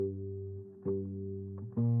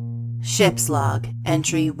Ship's log,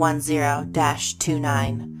 entry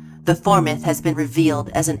 10-29. The Formith has been revealed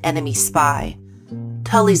as an enemy spy.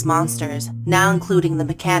 Tully's monsters, now including the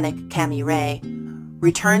mechanic Cammy Ray,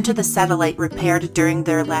 returned to the satellite repaired during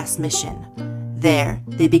their last mission. There,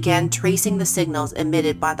 they began tracing the signals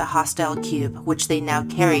emitted by the hostile cube, which they now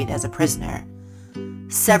carried as a prisoner.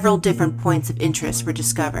 Several different points of interest were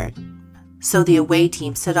discovered, so the away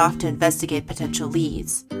team set off to investigate potential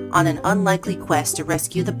leads, on an unlikely quest to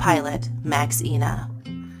rescue the pilot, Max Ina.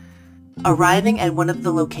 Arriving at one of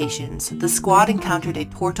the locations, the squad encountered a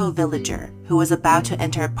Porto villager who was about to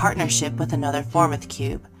enter a partnership with another Formith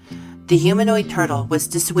cube. The humanoid turtle was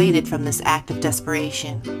dissuaded from this act of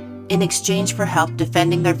desperation, in exchange for help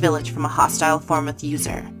defending their village from a hostile Formith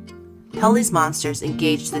user. Tully's monsters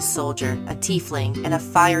engaged this soldier, a tiefling, in a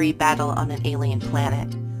fiery battle on an alien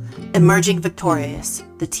planet. Emerging victorious,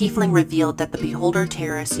 the tiefling revealed that the Beholder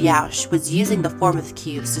terrorist Yaush was using the Formith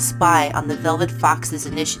cubes to spy on the Velvet Fox's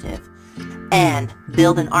initiative, and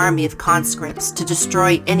build an army of conscripts to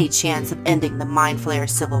destroy any chance of ending the Mind Flayer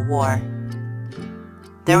civil war.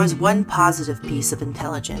 There was one positive piece of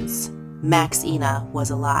intelligence. Max Ina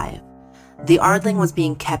was alive. The Ardling was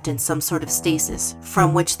being kept in some sort of stasis,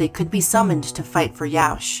 from which they could be summoned to fight for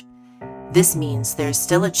Yaush. This means there is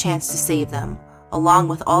still a chance to save them, along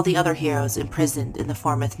with all the other heroes imprisoned in the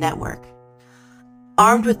Formith network.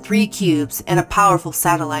 Armed with 3 cubes and a powerful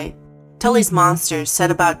satellite, Tully's monsters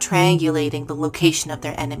set about triangulating the location of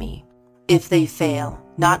their enemy. If they fail,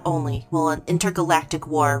 not only will an intergalactic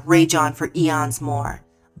war rage on for eons more,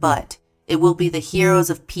 but it will be the heroes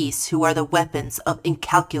of peace who are the weapons of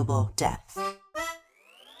incalculable death.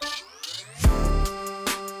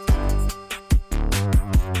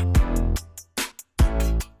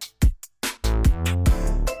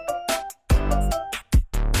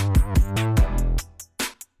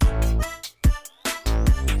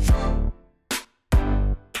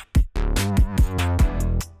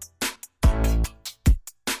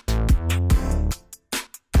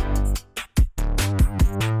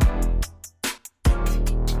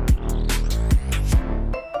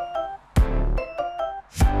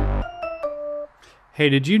 Hey,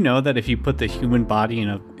 did you know that if you put the human body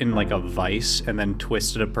in like a vice and then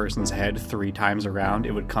twisted a person's head 3 times around,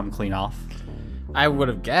 it would come clean off? I would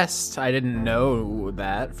have guessed. I didn't know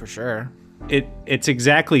that for sure. It's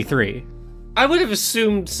exactly 3. I would have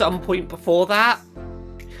assumed some point before that.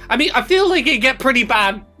 I mean, I feel like it'd get pretty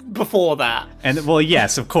bad before that. And well,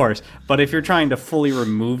 yes, of course. But if you're trying to fully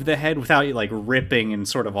remove the head without like ripping in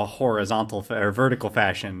sort of a horizontal or vertical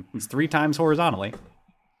fashion, it's 3 times horizontally.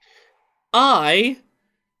 I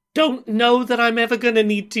don't know that I'm ever going to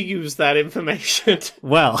need to use that information.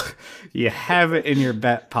 Well, you have it in your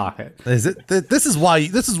back pocket. Is it? This is why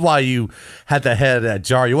you had the head of that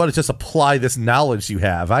jar. You want to just apply this knowledge you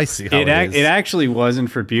have. I see how it is. It actually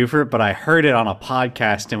wasn't for Buford, but I heard it on a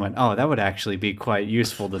podcast and went, "Oh, that would actually be quite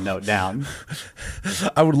useful to note down."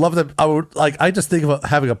 I would love that. I just think about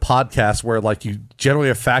having a podcast where like you generally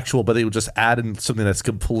are factual, but they would just add in something that's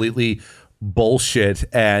completely bullshit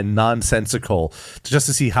and nonsensical just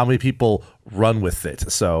to see how many people run with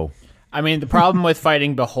it. So I mean, the problem with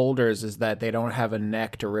fighting beholders is that they don't have a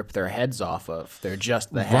neck to rip their heads off of. They're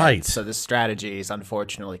just the heads. Right. So this strategy is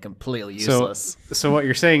unfortunately completely useless. So what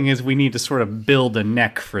you're saying is we need to sort of build a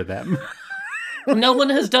neck for them. No one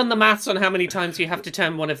has done the maths on how many times you have to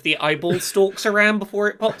turn one of the eyeball stalks around before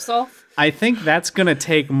it pops off. I think that's going to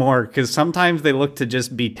take more, because sometimes they look to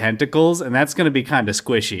just be tentacles, and that's going to be kind of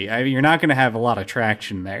squishy. I mean, you're not going to have a lot of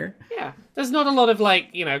traction there. Yeah, there's not a lot of,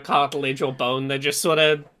 cartilage or bone. They're just sort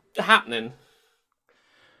of happening.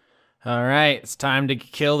 All right, it's time to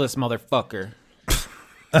kill this motherfucker.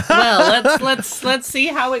 Well, let's see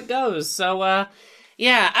how it goes. So,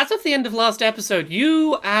 yeah, as of the end of last episode,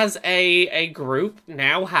 you as a group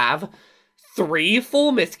now have 3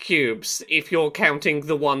 Formith cubes, if you're counting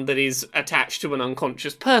the one that is attached to an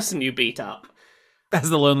unconscious person you beat up. As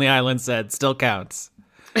the Lonely Island said, still counts.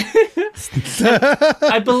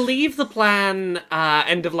 I believe the plan,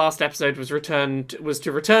 end of last episode, was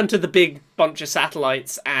to return to the big bunch of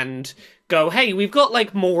satellites and go, hey, we've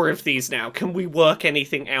got, more of these now. Can we work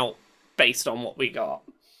anything out based on what we got?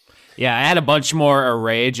 Yeah, I had a bunch more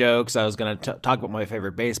array jokes. I was going to talk about my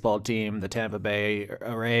favorite baseball team, the Tampa Bay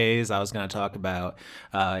Arrays. I was going to talk about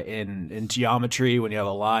in geometry, when you have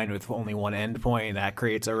a line with only one endpoint, that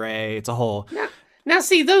creates array. It's a whole... Now,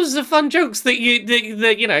 see, those are fun jokes that you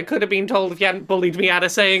could have been told if you hadn't bullied me out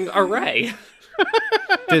of saying array.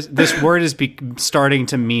 This word is starting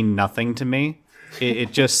to mean nothing to me.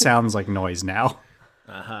 It just sounds like noise now.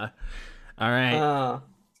 Uh-huh. All right.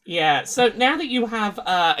 Yeah, so now that you have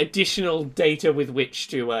additional data with which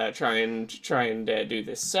to try and do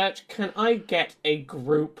this search, can I get a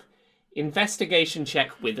group investigation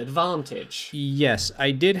check with advantage? Yes,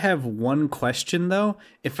 I did have one question though.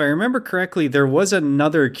 If I remember correctly, there was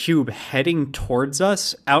another cube heading towards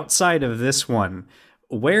us outside of this one.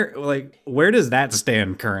 Where does that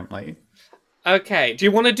stand currently? Okay, do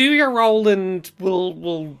you want to do your roll and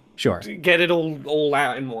we'll Sure. get it all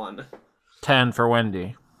out in one? 10 for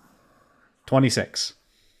Wendy. 26.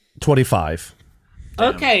 25.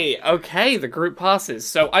 Okay, the group passes.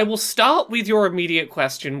 So I will start with your immediate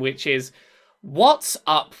question, which is, what's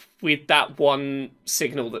up with that one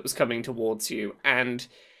signal that was coming towards you? And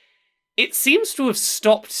it seems to have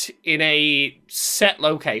stopped in a set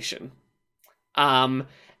location.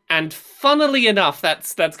 And funnily enough,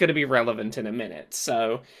 that's going to be relevant in a minute.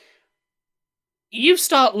 So you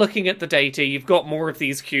start looking at the data. You've got more of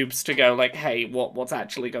these cubes to go. Like, hey, what's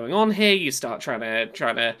actually going on here? You start trying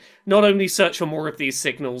to not only search for more of these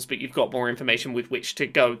signals, but you've got more information with which to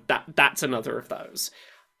go. That's another of those.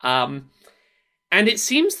 And it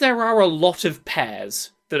seems there are a lot of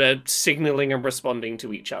pairs that are signaling and responding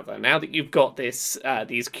to each other. Now that you've got these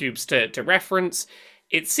cubes to reference,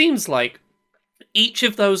 it seems like each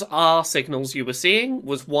of those R signals you were seeing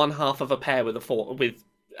was one half of a pair with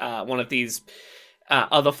one of these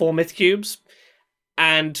other 4 myth cubes.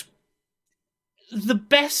 And the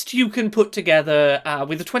best you can put together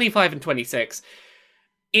with the 25 and 26,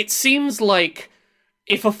 it seems like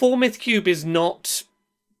if a 4 myth cube is not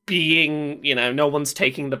being, no one's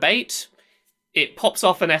taking the bait, it pops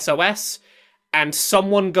off an SOS and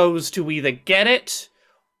someone goes to either get it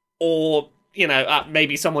or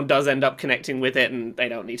maybe someone does end up connecting with it and they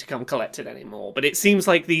don't need to come collect it anymore. But it seems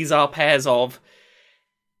like these are pairs of,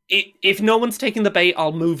 if no one's taking the bait,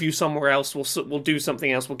 I'll move you somewhere else, we'll do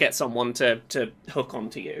something else, we'll get someone to hook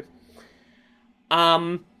onto you.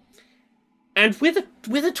 And with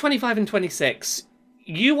a 25 and 26,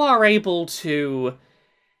 you are able to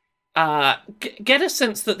get a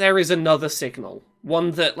sense that there is another signal.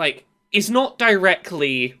 One that, is not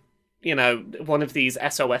directly one of these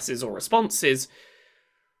SOSs or responses,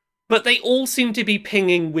 but they all seem to be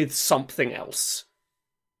pinging with something else.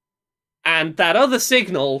 And that other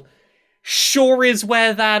signal sure is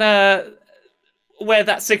where that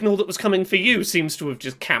signal that was coming for you seems to have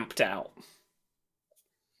just camped out.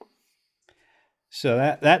 So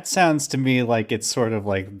that sounds to me like it's sort of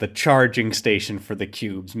like the charging station for the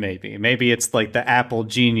cubes, maybe. Maybe it's like the Apple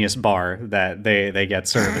Genius bar that they get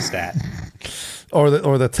serviced at. Or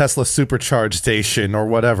the Tesla supercharge station or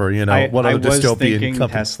whatever, what I other was dystopian thinking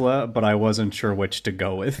company. Tesla, but I wasn't sure which to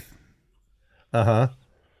go with. Uh-huh.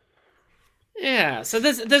 Yeah, so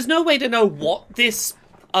there's no way to know what this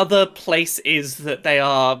other place is that they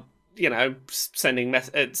are, sending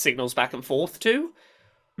signals back and forth to.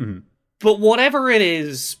 Mm-hmm. But whatever it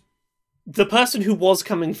is, the person who was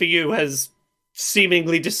coming for you has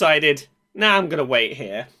seemingly decided, nah, I'm going to wait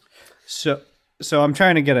here. So I'm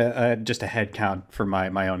trying to get just a head count for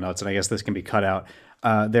my own notes, and I guess this can be cut out.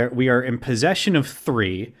 We are in possession of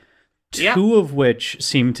 3, 2 of which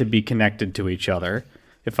seem to be connected to each other,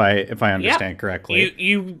 if I understand correctly.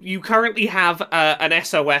 You currently have an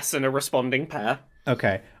SOS and a responding pair.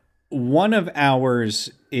 Okay. One of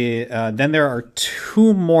ours is, then there are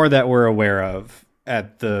 2 more that we're aware of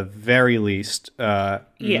at the very least. One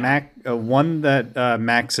that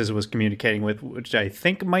Max's was communicating with, which I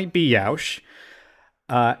think might be Yaush.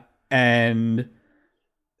 And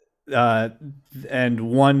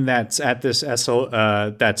one that's at this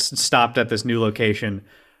that's stopped at this new location.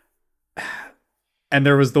 And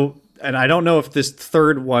there was and I don't know if this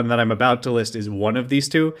third one that I'm about to list is one of these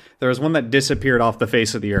 2. There was one that disappeared off the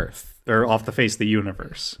face of the earth, or off the face of the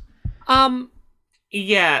universe.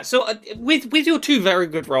 Yeah, so with your 2 very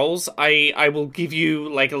good rolls, I will give you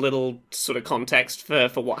a little sort of context for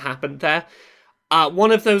what happened there.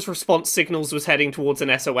 One of those response signals was heading towards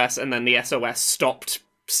an SOS, and then the SOS stopped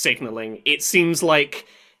signaling. It seems like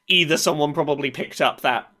either someone probably picked up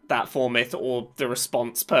that 4 myth, or the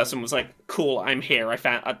response person was like, cool, I'm here, I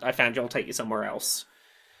found you, I'll take you somewhere else.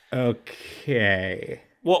 Okay.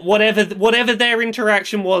 Whatever their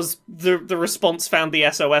interaction was, the response found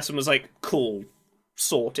the SOS and was like, cool,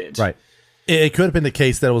 sorted. Right. It could have been the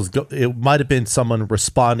case that it might have been someone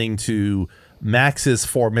responding to Max's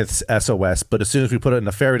 4 myths SOS, but as soon as we put it in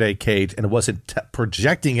a Faraday cage and it wasn't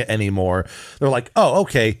projecting it anymore, they're like, oh,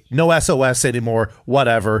 okay, no SOS anymore,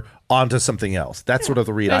 whatever, on to something else. That's sort of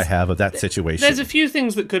the read I have of that situation. There's a few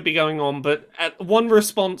things that could be going on, but one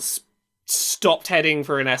response stopped heading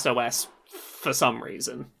for an SOS for some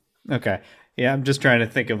reason. Okay. Yeah, I'm just trying to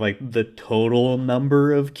think of like the total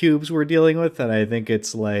number of cubes we're dealing with, and I think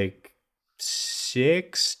it's like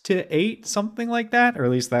 6 to 8, something like that, or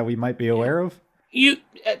at least that we might be aware of. You,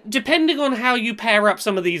 depending on how you pair up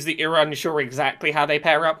some of these that you're unsure exactly how they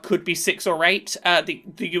pair up, could be 6 or 8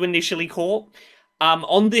 that you initially caught.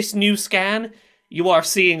 On this new scan, you are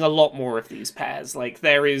seeing a lot more of these pairs. Like,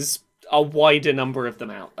 there is a wider number of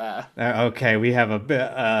them out there. Okay, we have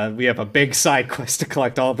a big side quest to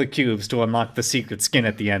collect all the cubes to unlock the secret skin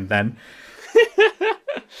at the end. Then,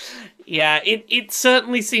 yeah, it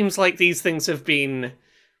certainly seems like these things have been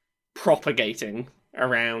propagating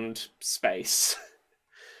around space.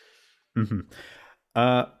 Mm-hmm.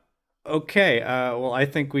 Okay. Well, I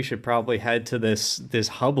think we should probably head to this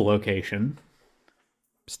hub location.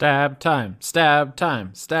 Stab time, stab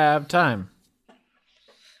time, stab time.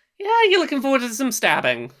 Yeah, you're looking forward to some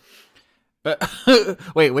stabbing.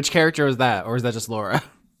 Wait, which character was that? Or is that just Laura?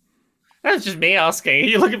 That's just me asking. Are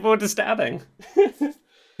you looking forward to stabbing?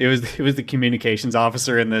 It was the communications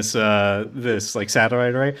officer in this like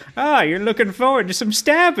satellite array. Ah, you're looking forward to some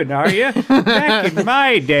stabbing, are you? Back in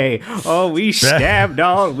my day, we stabbed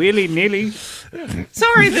all willy nilly.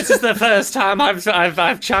 Sorry, this is the first time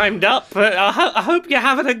I've chimed up, but I hope you're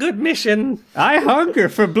having a good mission. I hunger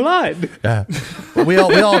for blood. Yeah. We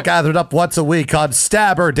all gathered up once a week on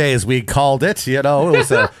Stabber Days, we called it. You know, it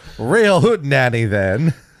was a real hootenanny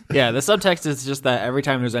then. Yeah, the subtext is just that every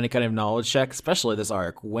time there's any kind of knowledge check, especially this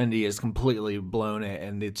arc, Wendy has completely blown it,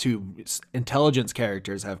 and the two intelligence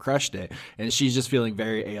characters have crushed it, and she's just feeling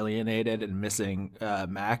very alienated and missing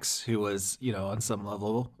Max, who was, on some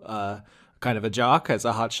level, kind of a jock as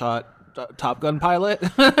a hotshot Top Gun pilot,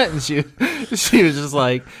 and she was just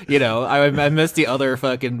like, I miss the other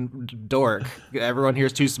fucking dork. Everyone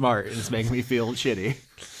here's too smart, and it's making me feel shitty.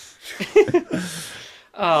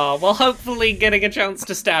 Oh, well, hopefully getting a chance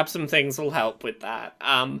to stab some things will help with that.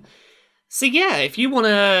 So yeah, if you want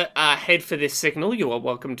to head for this signal, you are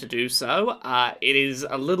welcome to do so. It is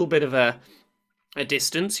a little bit of a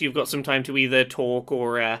distance. You've got some time to either talk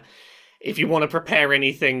or if you want to prepare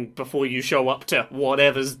anything before you show up to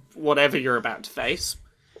whatever you're about to face.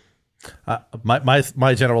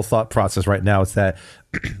 My general thought process right now is that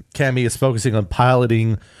Cammy is focusing on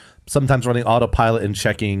piloting, sometimes running autopilot and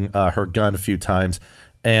checking her gun a few times.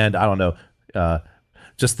 And I don't know,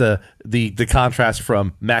 just the contrast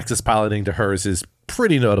from Max's piloting to hers is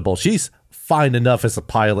pretty notable. She's fine enough as a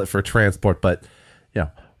pilot for transport, but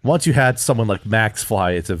once you had someone like Max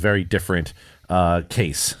fly, it's a very different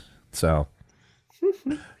case. So it's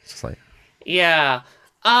just like, yeah.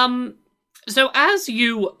 So as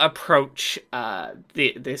you approach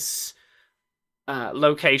this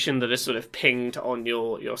location that is sort of pinged on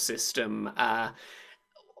your system,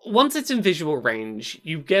 once it's in visual range,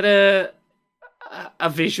 you get a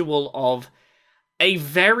visual of a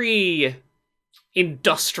very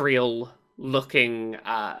industrial-looking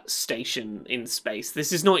station in space.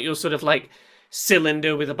 This is not your sort of like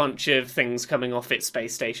cylinder with a bunch of things coming off its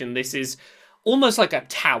space station. This is almost like a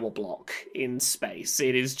tower block in space.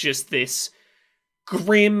 It is just this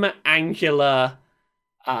grim, angular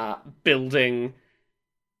building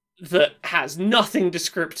that has nothing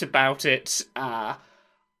descriptive about it,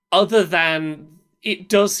 other than it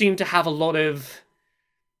does seem to have a lot of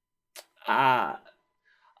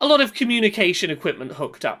communication equipment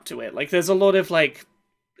hooked up to it. Like there's a lot of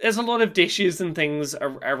dishes and things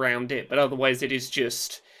around it, but otherwise it is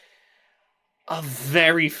just a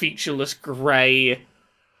very featureless grey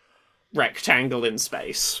rectangle in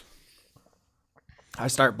space. I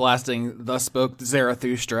start blasting "Thus Spoke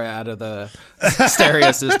Zarathustra" out of the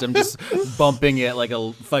stereo system, just bumping it like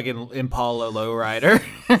a fucking Impala lowrider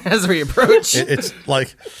as we approach. It's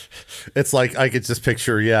like I could just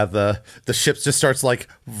picture, the ship just starts like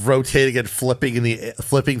rotating and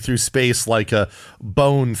flipping through space like a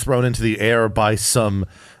bone thrown into the air by some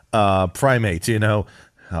primate.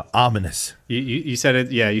 Ominous. You said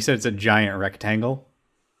it. Yeah, you said it's a giant rectangle.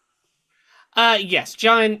 Yes,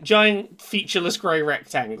 giant featureless grey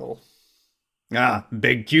rectangle. Ah,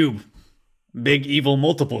 big cube. Big evil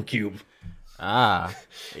multiple cube. Ah,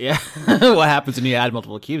 yeah. What happens when you add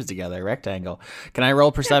multiple cubes together? Rectangle. Can I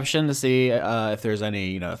roll perception to see if there's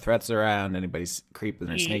any, threats around, anybody's creeping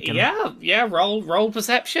or sneaking? Yeah. Roll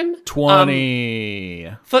perception.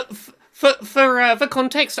 20. For For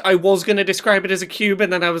context, I was going to describe it as a cube,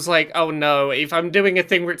 and then I was like, oh no, if I'm doing a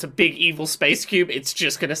thing where it's a big evil space cube, it's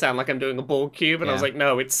just going to sound like I'm doing a Borg cube, and I was Yeah. like,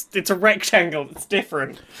 no, it's a rectangle, it's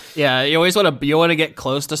different. Yeah, you always want to get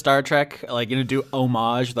close to Star Trek, like do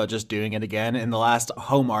homage without just doing it again. In the last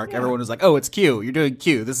home arc, everyone was like, "Oh, it's Q. You're doing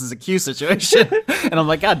Q. This is a Q situation," and I'm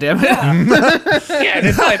like, "God damn it!" Yeah,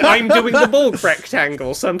 it's fine, I'm doing the Borg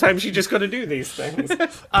rectangle, sometimes you just got to do these things.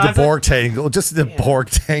 The Borg tangle, just the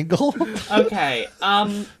Borg tangle. Okay,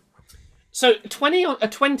 so 20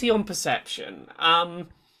 on perception.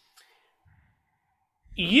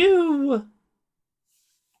 The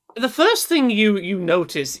first thing you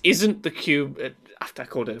notice isn't the cube. I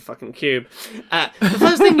called it a fucking cube. The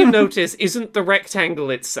first thing you notice isn't the rectangle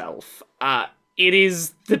itself. It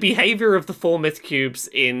is the behavior of the 4 myth cubes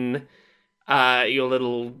in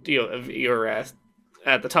the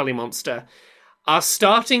Tully monster are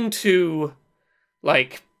starting to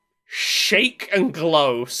like shake and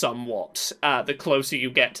glow somewhat the closer you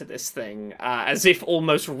get to this thing, as if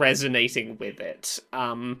almost resonating with it.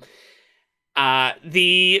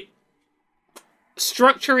 The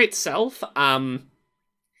structure itself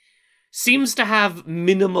seems to have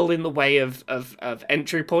minimal in the way of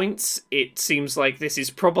entry points. It seems like this is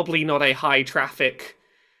probably not a high traffic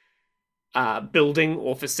building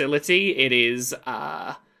or facility. It is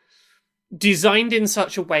designed in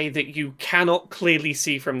such a way that you cannot clearly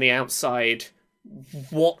see from the outside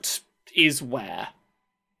what is where.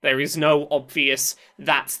 There is no obvious,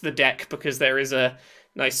 that's the deck, because there is a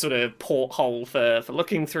nice sort of porthole for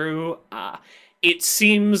looking through. It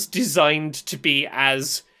seems designed to be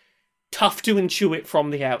as tough to intuit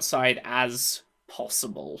from the outside as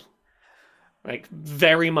possible. Like,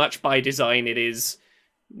 very much by design, it is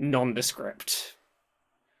nondescript.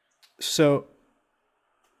 So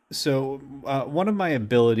one of my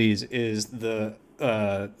abilities is the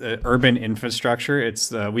urban infrastructure.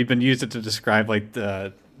 It's we've been using it to describe like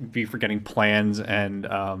be forgetting plans and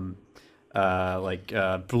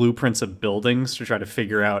blueprints of buildings to try to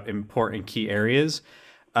figure out important key areas.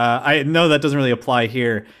 I know that doesn't really apply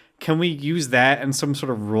here. Can we use that in some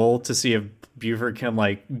sort of role to see if Buford can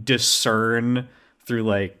like discern through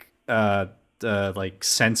like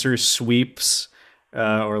sensor sweeps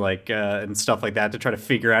and stuff like that to try to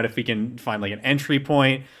figure out if we can find like an entry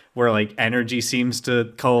point where like energy seems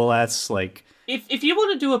to coalesce? Like if you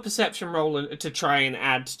want to do a perception roll to try and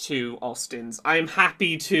add to Austin's, I'm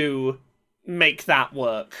happy to make that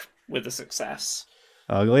work with a success.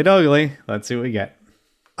 Ugly doggly. Let's see what we get.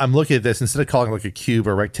 I'm looking at this, instead of calling it like a cube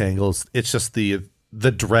or rectangles, it's just the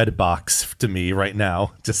dread box to me right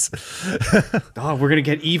now. Just Oh, we're gonna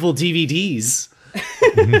get evil DVDs.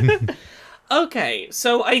 Okay,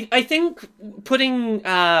 so I think putting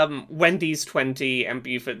Wendy's 20 and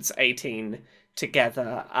Buford's 18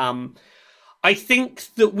 together, I think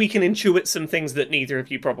that we can intuit some things that neither of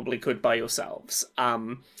you probably could by yourselves.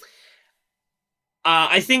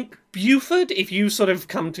 I think Buford, if you sort of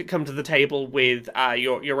come to the table with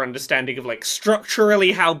your understanding of like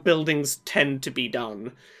structurally how buildings tend to be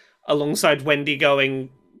done, alongside Wendy going,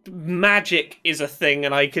 magic is a thing,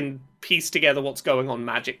 and I can piece together what's going on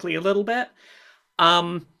magically a little bit.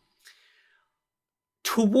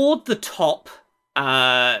 Toward the top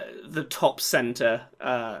center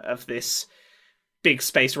of this big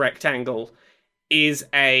space rectangle is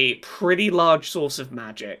a pretty large source of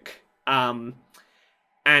magic.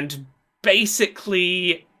 And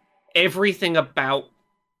basically everything about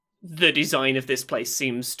the design of this place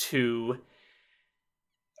seems to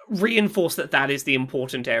reinforce that is the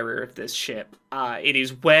important area of this ship. It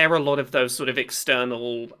is where a lot of those sort of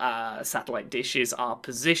external satellite dishes are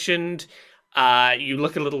positioned. You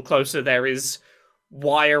look a little closer, there is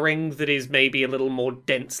wiring that is maybe a little more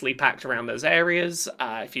densely packed around those areas.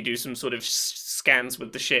 If you do some sort of scans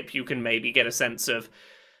with the ship, you can maybe get a sense of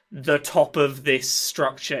the top of this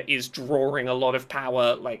structure is drawing a lot of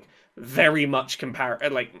power, like very much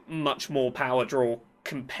much more power draw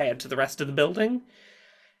compared to the rest of the building.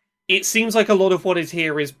 It seems like a lot of what is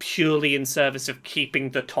here is purely in service of keeping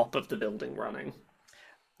the top of the building running.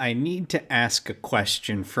 I need to ask a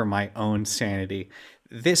question for my own sanity.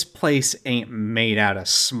 This place ain't made out of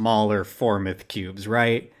smaller 4 myth cubes,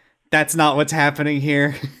 right? That's not what's happening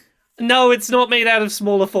here. No, it's not made out of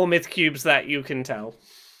smaller 4 myth cubes, that you can tell.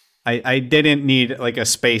 I didn't need like a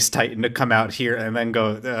space titan to come out here and then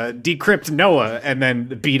go decrypt Noah and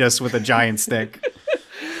then beat us with a giant stick.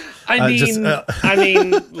 I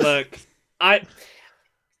mean, look,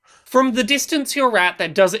 from the distance you're at,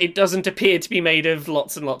 it doesn't appear to be made of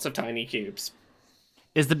lots and lots of tiny cubes.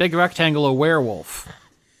 Is the big rectangle a werewolf?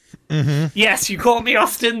 Mm-hmm. Yes, you caught me,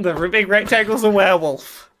 Austin. The big rectangle's a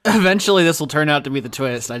werewolf. Eventually, this will turn out to be the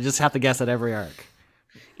twist. I just have to guess at every arc.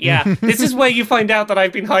 Yeah, this is where you find out that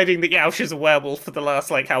I've been hiding that Yaush is a werewolf for the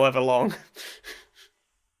last, however long.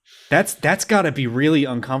 That's gotta be really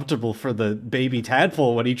uncomfortable for the baby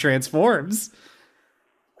tadpole when he transforms.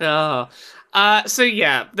 So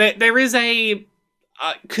yeah, there is a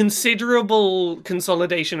considerable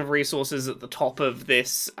consolidation of resources at the top of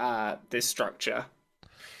this structure.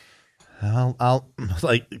 I'll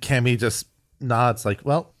like Cammy just nods like,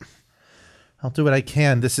 well, I'll do what I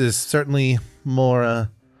can. This is certainly more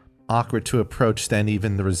awkward to approach than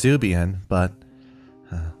even the Rezubian, but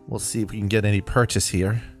we'll see if we can get any purchase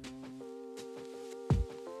here.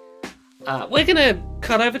 We're gonna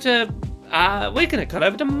cut over to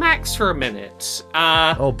Max for a minute.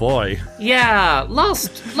 Oh boy. Yeah,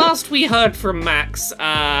 last we heard from Max,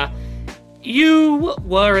 you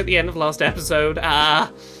were at the end of last episode,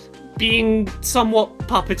 being somewhat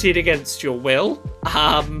puppeted against your will.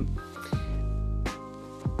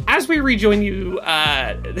 As we rejoin you,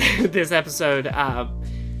 this episode,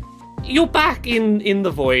 you're back in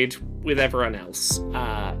the void with everyone else.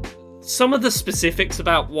 Some of the specifics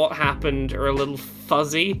about what happened are a little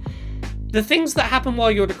fuzzy. The things that happen while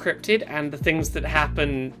you're decrypted and the things that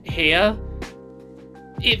happen here,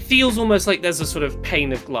 it feels almost like there's a sort of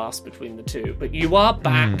pane of glass between the two. But you are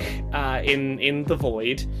back in the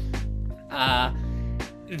void.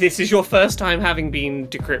 This is your first time having been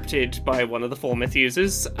decrypted by one of the four myth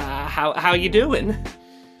users. How you doing?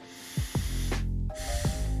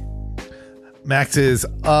 Max is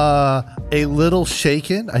a little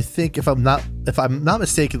shaken. I think if I'm not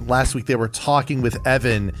mistaken, last week they were talking with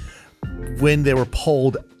Evan when they were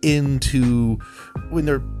pulled into when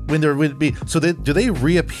they're would be. So do they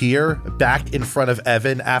reappear back in front of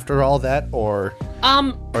Evan after all that, or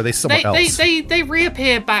are they somewhere else? They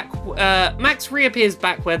reappear back. Max reappears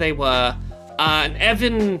back where they were, and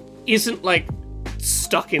Evan isn't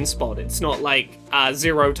stuck in spot. It's not like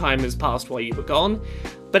 0 time has passed while you were gone.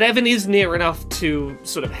 But Evan is near enough to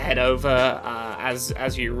sort of head over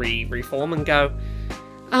as you reform and go,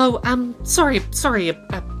 "Oh, sorry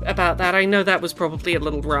about that. I know that was probably a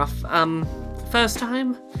little rough. First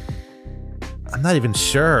time?" I'm not even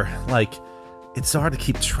sure. It's hard to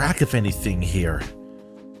keep track of anything here.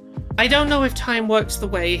 I don't know if time works the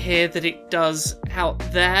way here that it does out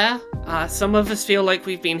there. Some of us feel like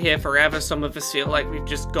we've been here forever. Some of us feel like we've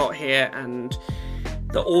just got here, and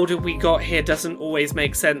the order we got here doesn't always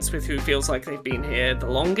make sense with who feels like they've been here the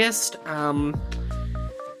longest.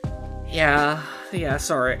 Yeah,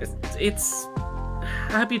 sorry. It's...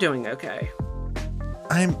 I hope you're doing okay.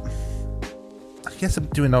 I guess I'm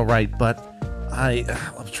doing all right, but I'm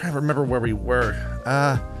trying to remember where we were.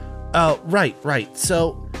 Right.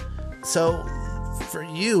 So for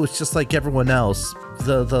you, it's just like everyone else.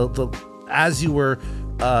 The as you were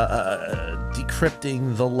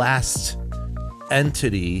decrypting the last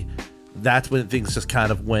entity, that's when things just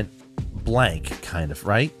kind of went blank,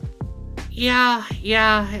 right? Yeah.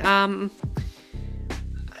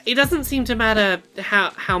 It doesn't seem to matter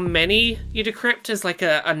how many you decrypt as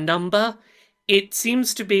a number. It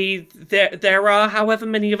seems to be there are however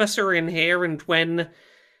many of us are in here, and when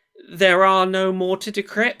there are no more to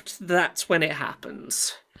decrypt, that's when it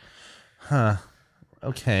happens. Huh.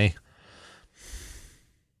 Okay.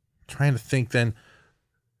 Trying to think then.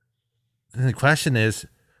 And the question is,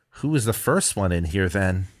 who was the first one in here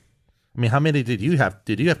then? I mean, how many did you have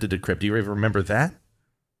to decrypt? Do you even remember that?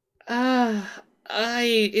 I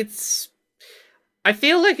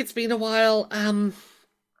feel like it's been a while.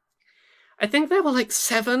 I think there were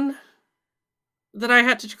 7 that I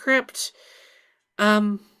had to decrypt.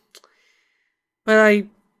 But I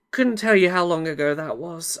couldn't tell you how long ago that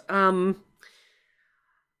was. I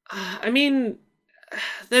mean,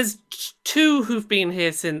 there's 2 who've been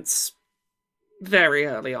here since very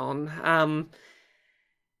early on.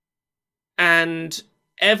 And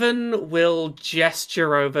Evan will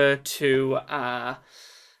gesture over to a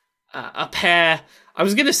pair. I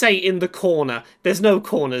was going to say in the corner. There's no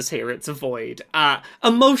corners here. It's a void.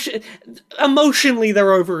 Emotionally,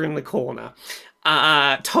 they're over in the corner.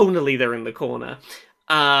 Tonally, they're in the corner.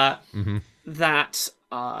 That,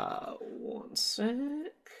 one sec.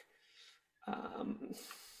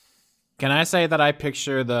 Can I say that I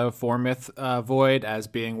picture the Four-Myth void as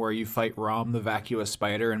being where you fight Rom, the vacuous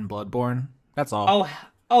spider, in Bloodborne? That's all.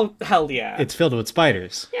 Oh, hell yeah. It's filled with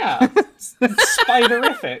spiders. Yeah. It's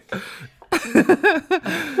spiderific.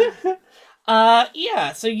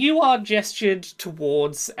 Yeah, so you are gestured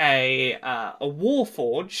towards a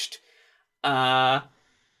Warforged,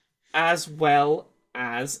 as well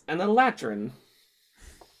as an Eladrin.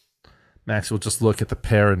 Max will just look at the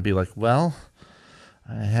pair and be like, well,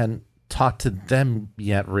 I hadn't talked to them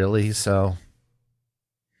yet, really, so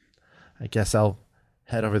I guess I'll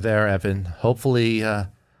head over there, Evan. Hopefully, the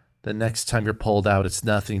next time you're pulled out, it's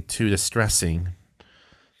nothing too distressing.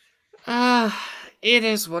 It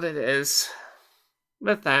is what it is.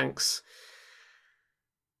 But thanks.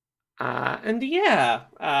 And yeah,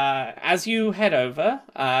 as you head over,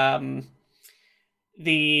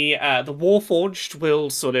 the Warforged will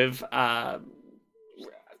sort of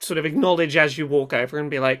acknowledge as you walk over and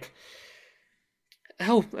be like,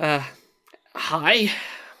 "Oh, hi.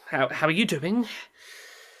 How are you doing?"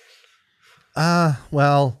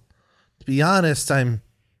 Well, to be honest, I'm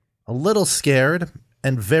a little scared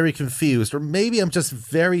and very confused, or maybe I'm just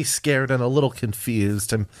very scared and a little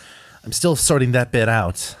confused. I'm still sorting that bit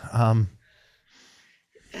out.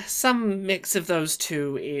 Some mix of those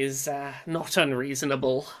two is not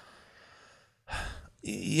unreasonable.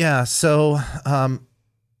 Yeah, so I'm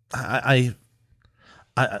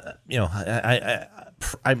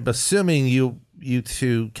assuming you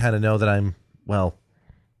two kind of know that I'm, well,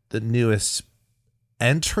 the newest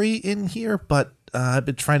entry in here, but I've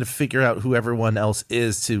been trying to figure out who everyone else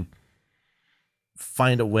is to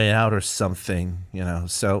find a way out or something,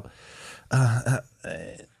 so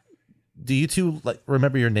do you two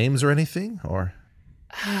remember your names or anything, or?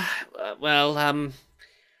 Well,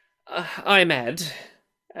 I'm Ed,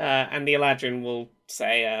 and the Eladrin will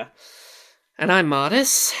say, and I'm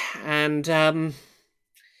Mardis, and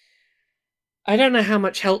I don't know how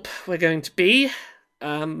much help we're going to be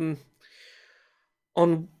on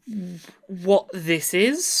what this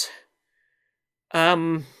is.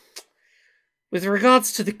 With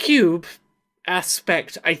regards to the cube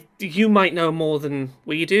aspect, you might know more than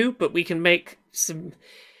we do, but we can make some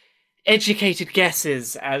educated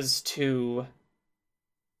guesses as to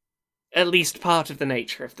at least part of the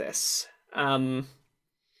nature of this.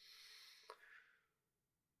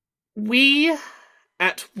 We,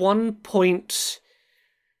 at one point,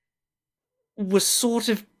 were sort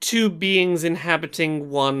of two beings inhabiting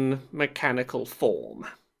one mechanical form.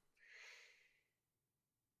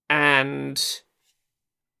 And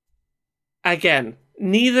again,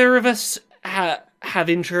 neither of us have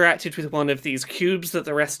interacted with one of these cubes that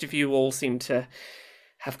the rest of you all seem to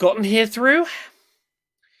have gotten here through.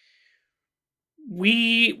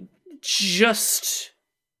 We just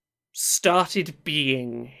started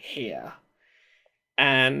being here,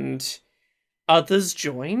 and others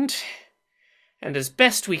joined, and as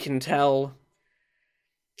best we can tell,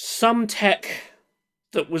 some tech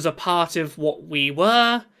that was a part of what we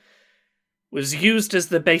were was used as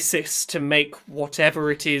the basis to make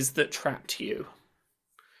whatever it is that trapped you.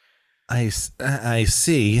 I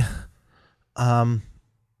see.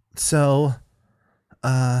 So,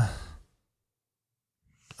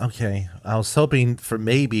 okay. I was hoping for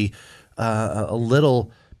maybe a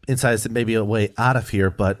little insight as to maybe a way out of here,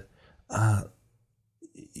 but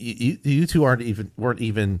you two weren't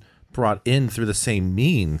even brought in through the same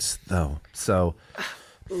means, though. So,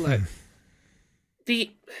 look,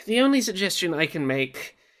 the only suggestion I can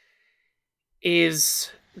make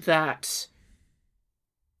is that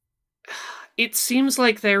it seems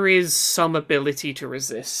like there is some ability to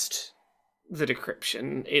resist the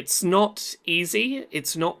decryption. It's not easy.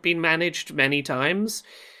 It's not been managed many times.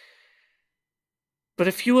 But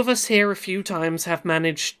a few of us here a few times have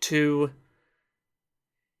managed to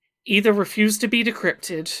either refuse to be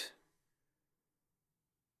decrypted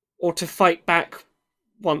or to fight back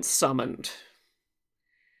once summoned.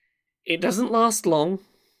 It doesn't last long,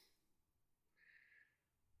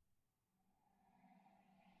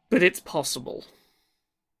 but it's possible.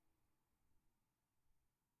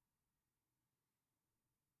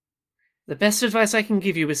 The best advice I can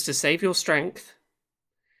give you is to save your strength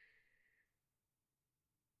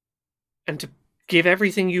and to give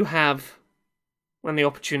everything you have when the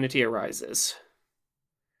opportunity arises.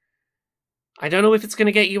 I don't know if it's going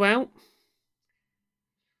to get you out,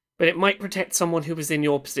 but it might protect someone who was in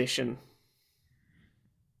your position.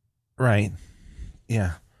 Right.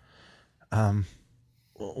 Yeah.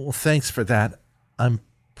 Well, thanks for that. I'm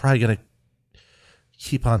probably going to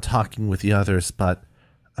keep on talking with the others, but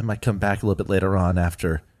I might come back a little bit later on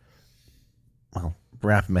after, well,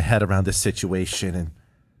 wrapping my head around this situation and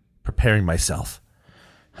preparing myself.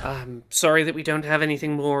 I'm sorry that we don't have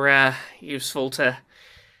anything more useful to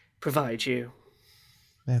provide you.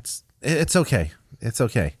 It's okay. It's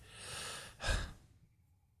okay.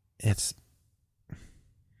 It's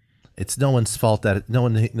no one's fault that no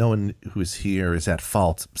one who's here is at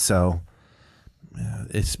fault. So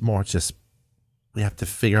it's more just we have to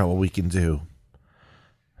figure out what we can do.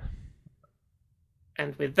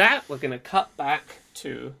 And with that, we're going to cut back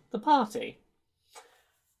to the party.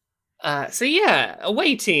 So yeah,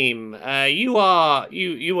 away team.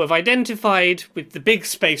 You have identified with the big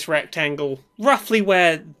space rectangle roughly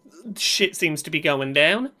where shit seems to be going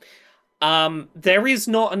down. There is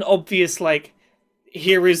not an obvious like,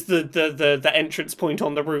 here is the entrance point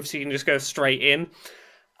on the roof, so you can just go straight in.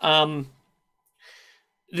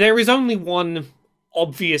 There is only one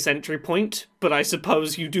obvious entry point, but I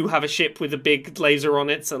suppose you do have a ship with a big laser on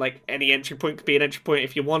it, so like any entry point could be an entry point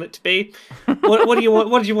if you want it to be. What do you want?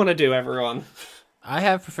 What do you want to do, everyone? I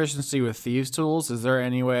have proficiency with thieves' tools. Is there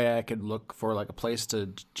any way I could look for like a place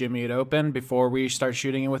to jimmy it open before we start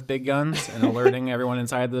shooting it with big guns and alerting everyone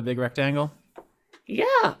inside the big rectangle?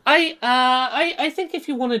 Yeah, I think if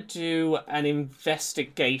you want to do an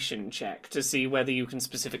investigation check to see whether you can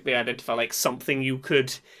specifically identify like something you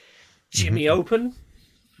could jimmy open.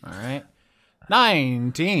 All right.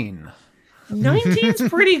 19. 19's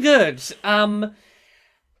pretty good.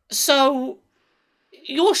 So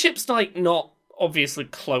your ship's like not obviously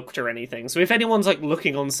cloaked or anything. So if anyone's like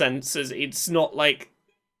looking on sensors, it's not like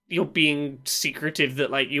you're being secretive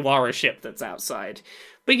that like you are a ship that's outside.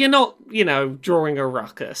 But you're not, drawing a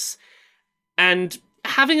ruckus. And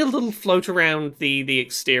having a little float around the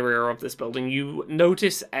exterior of this building, you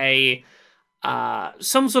notice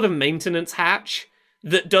some sort of maintenance hatch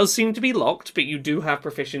that does seem to be locked, but you do have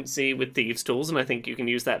proficiency with thieves' tools, and I think you can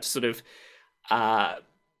use that to sort of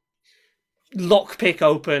lockpick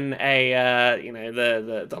open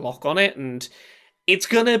the lock on it, and it's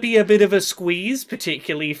gonna be a bit of a squeeze,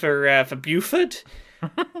 particularly for Buford.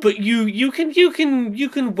 But you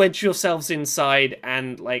can wedge yourselves inside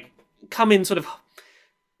and like come in sort of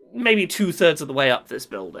maybe 2/3 of the way up this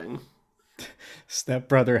building.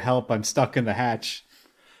 Stepbrother, help! I'm stuck in the hatch.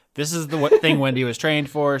 This is the thing Wendy was trained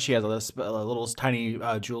for. She has a little tiny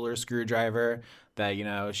jeweler screwdriver that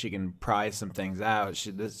she can pry some things out.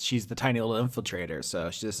 She's the tiny little infiltrator, so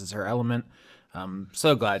this is her element. I'm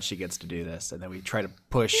so glad she gets to do this, and then we try to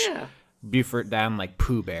push. Yeah. Buford down like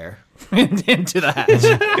Pooh Bear into the hatch.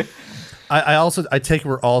 I take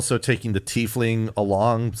we're also taking the tiefling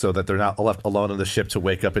along so that they're not left alone on the ship to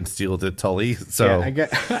wake up and steal the Tully. So yeah,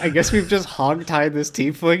 I guess we've just hog-tied this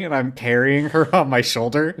tiefling and I'm carrying her on my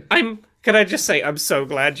shoulder. Can I just say, I'm so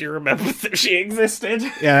glad you remembered that she existed.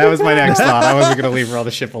 Yeah, that was my next thought. I wasn't going to leave her on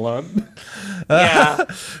the ship alone. Yeah.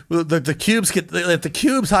 The cubes if the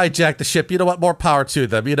cubes hijack the ship, you know what? More power to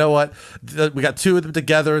them. You know what? We got two of them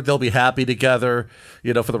together. They'll be happy together,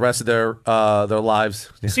 for the rest of their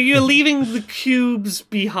lives. So you're leaving the cubes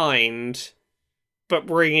behind, but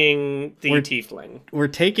bringing the tiefling. We're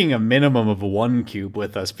taking a minimum of one cube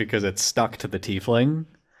with us because it's stuck to the tiefling.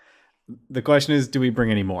 The question is, do we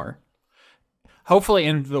bring any more?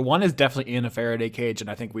 Hopefully, the one is definitely in a Faraday cage, and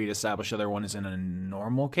I think we'd established the other one is in a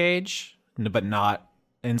normal cage, but not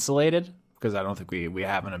insulated, because I don't think we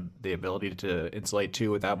have the ability to insulate two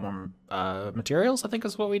without more materials, I think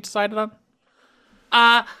is what we decided on.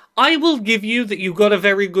 I will give you that you got a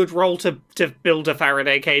very good roll to build a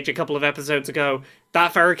Faraday cage a couple of episodes ago.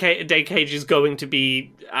 That Faraday cage is going to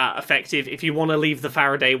be effective. If you want to leave the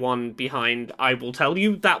Faraday one behind, I will tell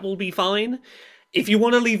you that will be fine. If you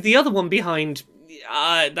want to leave the other one behind,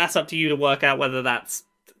 that's up to you to work out whether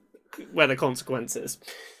the consequence is.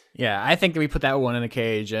 Yeah, I think that we put that one in a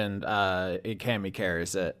cage and Cammy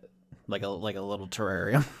carries it like a little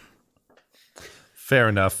terrarium. Fair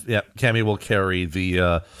enough. Yeah, Cammy will carry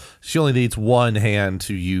the. She only needs one hand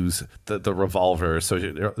to use the revolver, so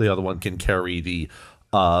the other one can carry the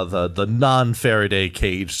non-Faraday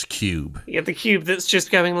caged cube. Yeah, the cube that's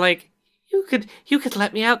just going like, you could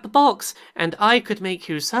let me out the box, and I could make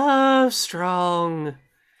you so strong.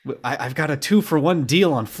 I've got a 2-for-1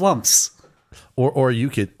 deal on flumps. Or you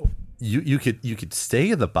could stay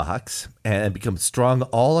in the box and become strong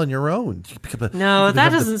all on your own. No, that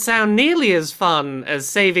doesn't sound nearly as fun as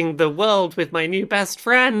saving the world with my new best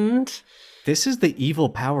friend. This is the evil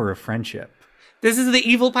power of friendship. This is the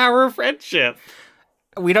evil power of friendship.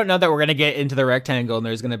 We don't know that we're going to get into the rectangle and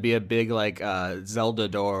there's going to be a big like Zelda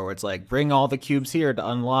door where it's like, bring all the cubes here to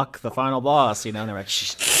unlock the final boss, and they're like,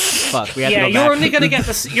 fuck, we have to go back. You're only going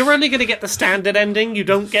to get the standard ending. You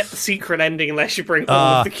don't get the secret ending unless you bring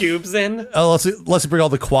all of the cubes in. Unless you bring all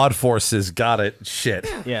the quad forces. Got it. Shit.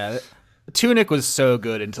 Yeah. Tunic was so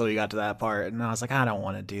good until you got to that part, and I was like, I don't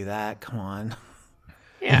want to do that. Come on.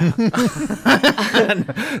 Yeah.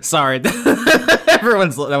 Sorry.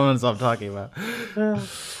 Everyone's I'm talking about.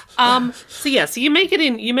 So you make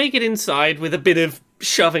it inside with a bit of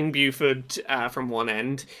shoving Buford from one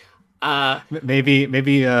end.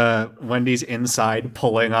 Maybe Wendy's inside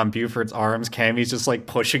pulling on Buford's arms. Cammy's just like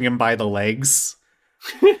pushing him by the legs.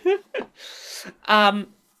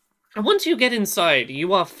 And once you get inside,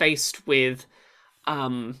 you are faced with,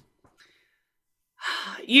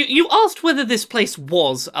 You asked whether this place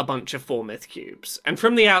was a bunch of 4-myth cubes, and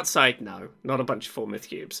from the outside, no, not a bunch of 4-myth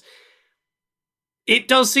cubes. It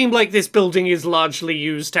does seem like this building is largely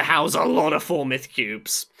used to house a lot of 4-myth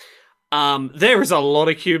cubes. There is a lot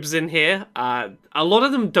of cubes in here. A lot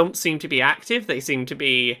of them don't seem to be active. They seem to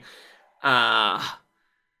be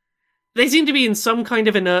in some kind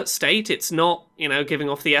of inert state. It's not, giving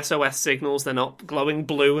off the SOS signals. They're not glowing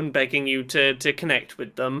blue and begging you to connect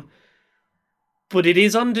with them. But it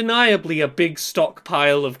is undeniably a big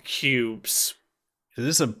stockpile of cubes. Is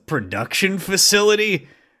this a production facility?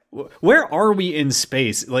 Where are we in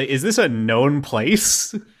space? Like, is this a known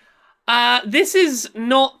place? This is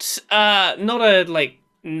not a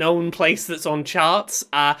known place that's on charts.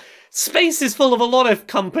 Space is full of a lot of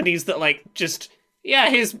companies that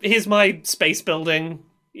here's my space building.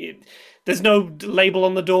 There's no label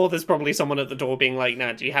on the door. There's probably someone at the door being like,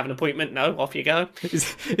 "Nah, do you have an appointment? No, off you go."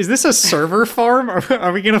 Is this a server farm?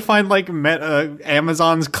 Are we gonna find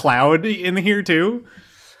Amazon's cloud in here too?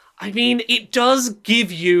 I mean, it does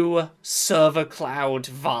give you server cloud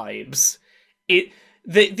vibes.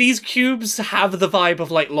 These cubes have the vibe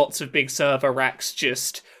of lots of big server racks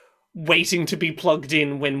just waiting to be plugged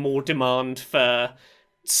in when more demand for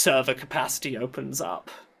server capacity opens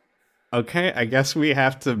up. Okay, I guess we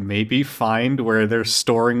have to maybe find where they're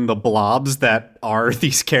storing the blobs that are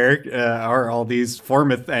these are all these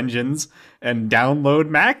 4-myth engines and download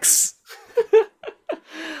Max.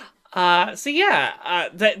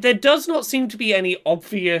 There does not seem to be any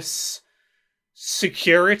obvious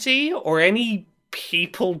security or any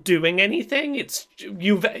people doing anything. It's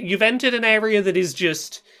you've entered an area that is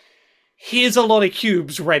just, here's a lot of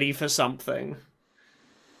cubes ready for something.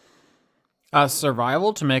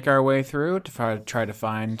 Survival to make our way through to try to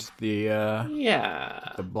find the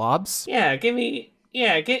blobs. Yeah, give me.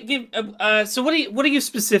 Yeah, give. So what are you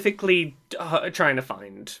specifically trying to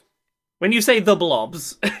find? When you say the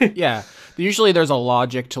blobs? Yeah, usually there's a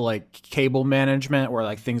logic to cable management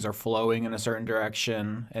where things are flowing in a certain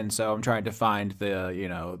direction, and so I'm trying to find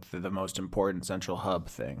the most important central hub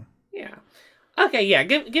thing. Yeah. Okay. Yeah.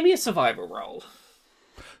 Give me a survival roll.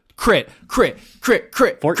 Crit. 14.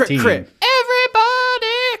 Crit.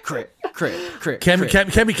 Everybody! Crit.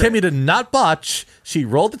 Kemi did not botch. She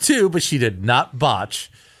rolled the 2, but she did not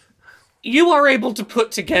botch. You are able to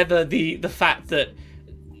put together the fact that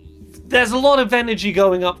there's a lot of energy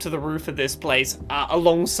going up to the roof of this place,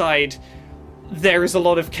 alongside there is a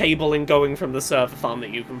lot of cabling going from the server farm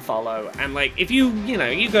that you can follow. And if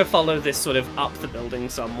you go follow this sort of up the building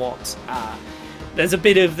somewhat, There's a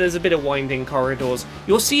bit of winding corridors.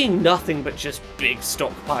 You're seeing nothing but just big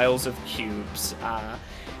stockpiles of cubes.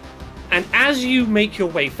 And as you make your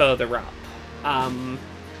way further up,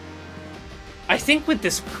 I think with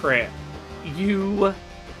this crit, you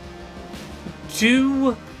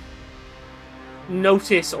do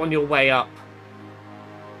notice on your way up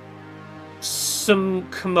some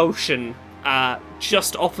commotion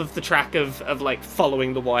just off of the track of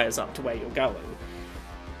following the wires up to where you're going.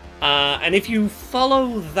 And if you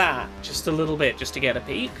follow that just a little bit, just to get a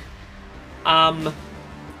peek,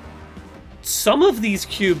 some of these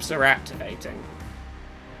cubes are activating.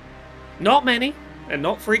 Not many, and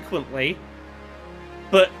not frequently,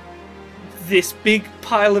 but this big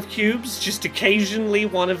pile of cubes, just occasionally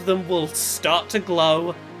one of them will start to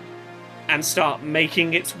glow and start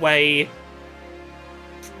making its way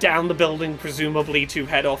down the building, presumably to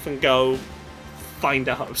head off and go find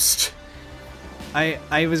a host.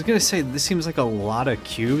 I was going to say, this seems like a lot of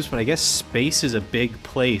cubes, but I guess space is a big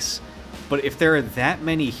place. But if there are that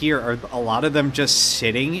many here, are a lot of them just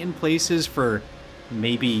sitting in places for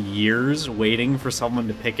maybe years waiting for someone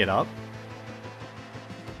to pick it up?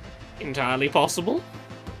 Entirely possible.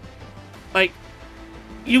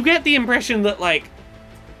 You get the impression that,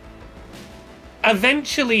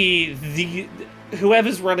 eventually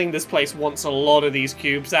whoever's running this place wants a lot of these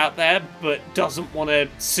cubes out there, but doesn't want to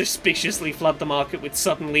suspiciously flood the market with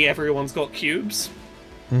suddenly everyone's got cubes.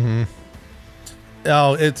 Mm-hmm.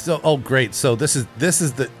 Oh, great. So this is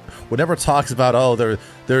the whenever it talks about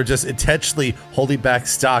they're just intentionally holding back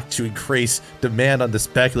stock to increase demand on the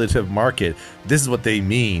speculative market. This is what they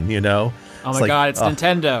mean, Oh my God, it's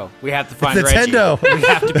Nintendo. We have to find Reggie. Nintendo. We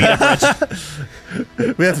have to beat up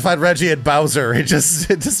Reggie. We have to find Reggie and Bowser. It just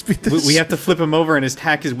beat this. We have to flip him over and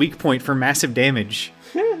attack his weak point for massive damage.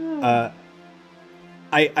 I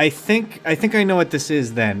think I know what this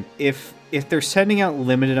is then. If they're sending out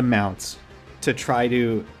limited amounts to try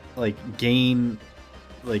to gain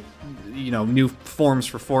new forms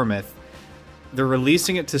for 4-myth, they're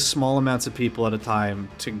releasing it to small amounts of people at a time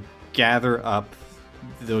to gather up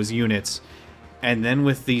those units, and then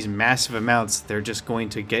with these massive amounts, they're just going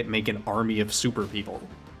to make an army of super people.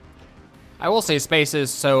 I will say space is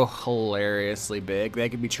so hilariously big. They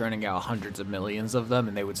could be churning out hundreds of millions of them,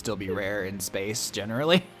 and they would still be rare in space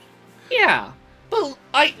generally. Yeah. But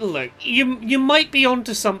look, you might be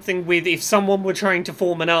onto something with if someone were trying to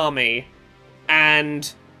form an army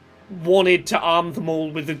and wanted to arm them all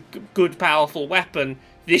with a good, powerful weapon,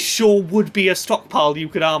 this sure would be a stockpile you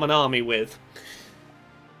could arm an army with.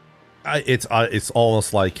 It's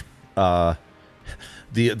almost like the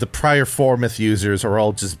prior 4-myth users are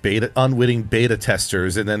all just unwitting beta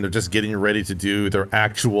testers, and then they're just getting ready to do their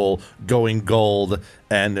actual going gold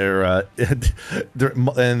and their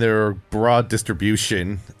broad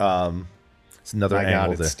distribution. It's another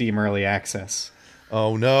angle. It's Steam Early Access.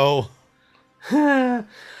 Oh no.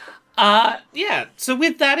 Yeah, so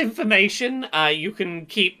with that information, you can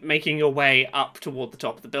keep making your way up toward the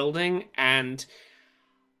top of the building, and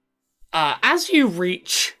as you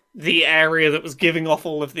reach the area that was giving off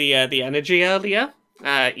all of the energy earlier,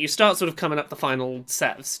 you start sort of coming up the final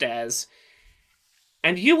set of stairs,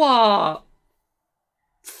 and you are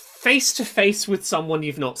face to face with someone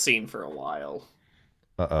you've not seen for a while.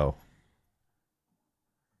 Uh-oh.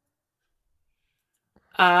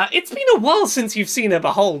 It's been a while since you've seen a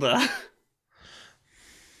beholder.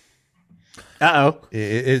 Uh-oh.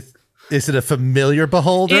 Is it a familiar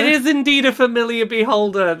beholder? It is indeed a familiar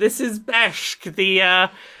beholder. This is Beshk,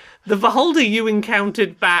 the beholder you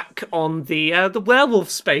encountered back on the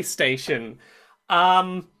werewolf space station.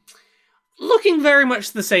 Looking very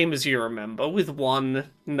much the same as you remember, with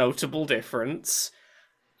one notable difference.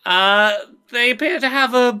 They appear to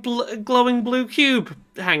have a glowing blue cube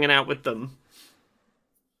hanging out with them.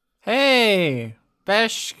 Hey,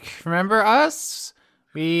 Besh, remember us?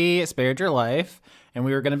 We spared your life, and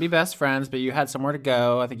we were going to be best friends, but you had somewhere to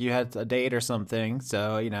go. I think you had a date or something.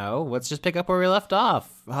 So, let's just pick up where we left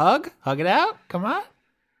off. Hug it out. Come on.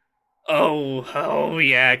 Oh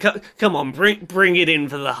yeah. Come on, bring it in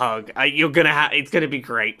for the hug. It's gonna be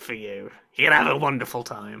great for you. You're gonna have a wonderful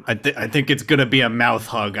time. I think it's gonna be a mouth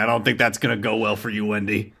hug. I don't think that's gonna go well for you,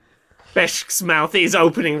 Wendy. Beshk's mouth is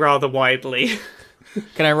opening rather widely.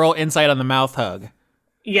 Can I roll insight on the mouth hug?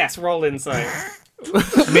 Yes, roll insight.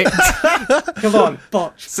 Come on,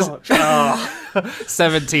 botch. Oh.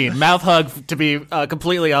 17. Mouth hug, to be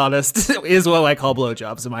completely honest, is what I call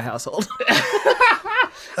blowjobs in my household.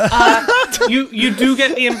 You do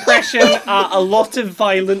get the impression a lot of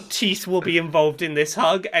violent teeth will be involved in this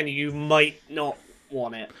hug, and you might not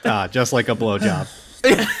want it. Just like a blowjob.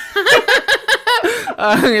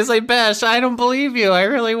 It's like, Besh, I don't believe you. I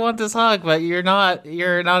really want this hug, but you're not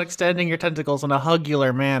extending your tentacles in a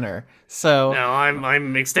hugular manner. So no,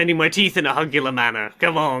 I'm extending my teeth in a hugular manner.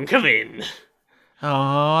 Come on, come in.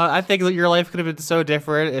 Oh, I think that your life could have been so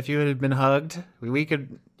different if you had been hugged. We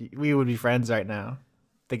would be friends right now.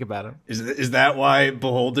 Think about it. Is that why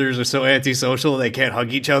beholders are so antisocial they can't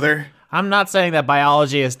hug each other? I'm not saying that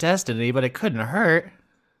biology is destiny, but it couldn't hurt.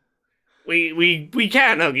 We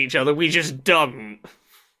can hug each other, we just don't.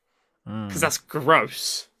 Because that's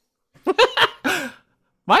gross.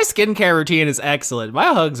 My skincare routine is excellent.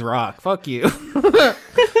 My hugs rock. Fuck you.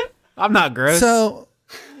 I'm not gross. So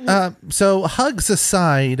hugs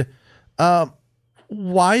aside,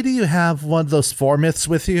 why do you have one of those 4-myths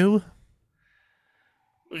with you?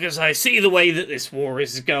 Because I see the way that this war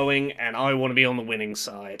is going, and I want to be on the winning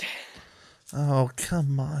side. Oh,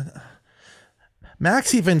 come on.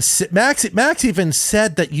 Max even said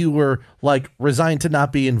that you were resigned to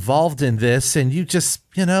not be involved in this, and you just,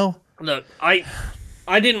 Look, I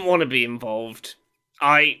didn't want to be involved.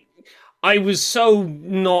 I was so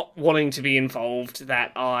not wanting to be involved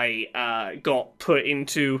that I got put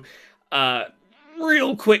into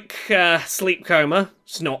real quick sleep coma.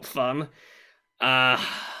 It's not fun.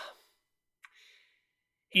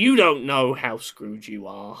 You don't know how screwed you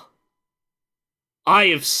are. I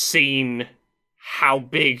have seen how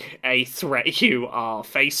big a threat you are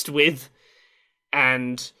faced with,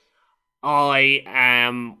 and I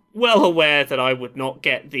am well aware that I would not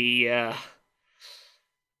get the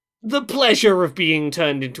pleasure of being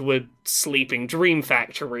turned into a sleeping dream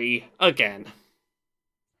factory again.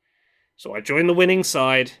 So I joined the winning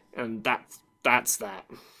side, and that's that.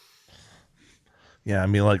 Yeah, I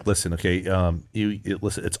mean, listen, okay,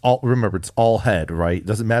 listen, remember, it's all head, right? It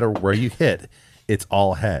doesn't matter where you hit, it's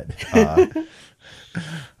all head.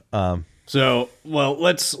 So, well,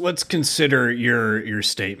 let's consider your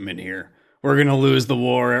statement here. We're gonna lose the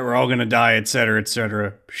war, we're all gonna die, etc.,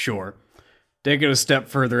 etc. Sure. Take it a step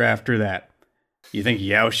further after that. You think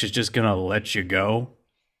Yaush is just gonna let you go?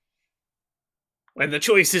 When the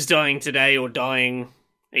choice is dying today or dying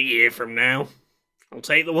a year from now, I'll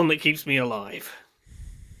take the one that keeps me alive.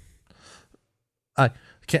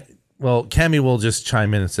 Cammy will just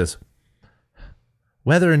chime in and says,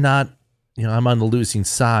 whether or not, I'm on the losing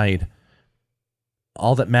side,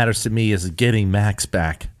 all that matters to me is getting Max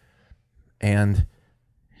back. And,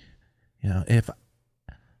 if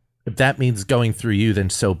that means going through you, then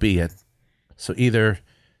so be it. So either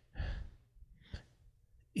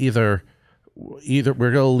we're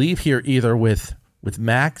going to leave here either with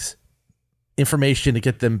Max information to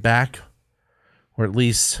get them back, or at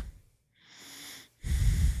least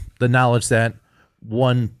the knowledge that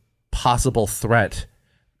one possible threat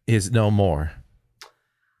is no more.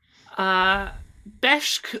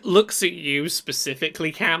 Beshk looks at you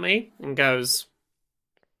specifically, Cammy, and goes,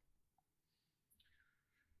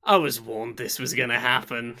 I was warned this was gonna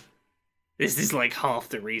happen. This is like half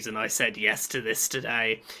the reason I said yes to this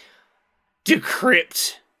today.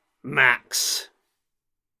 Decrypt Max.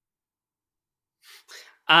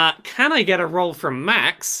 Can I get a roll from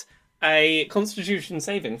Max? A Constitution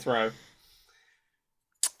saving throw.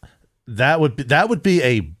 That would be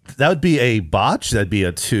a botch. That'd be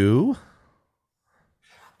a 2.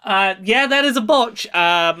 Yeah, that is a botch.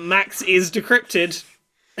 Max is decrypted.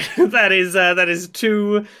 that is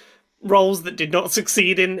 2 rolls that did not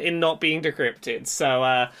succeed in not being decrypted.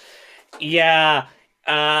 So, yeah.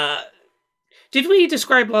 Did we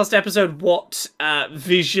describe last episode what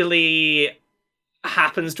visually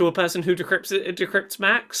happens to a person who decrypts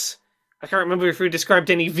Max? I can't remember if we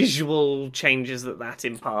described any visual changes that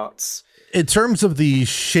imparts. In terms of the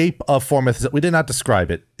shape of Formith, we did not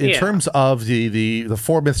describe it. In terms of the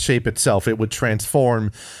Formith shape itself, it would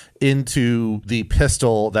transform into the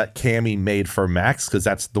pistol that Cammy made for Max, because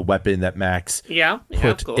that's the weapon that Max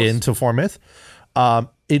put into Formith.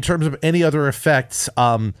 In terms of any other effects,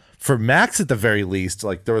 for Max at the very least,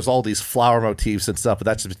 like there was all these flower motifs and stuff, but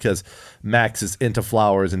that's just because Max is into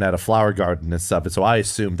flowers and had a flower garden and stuff. And so I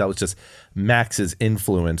assumed that was just Max's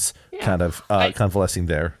influence kind of convalescing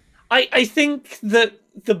there. I think that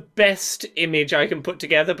the best image I can put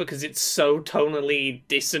together, because it's so tonally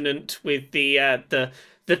dissonant with the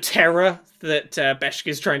terror that Beshk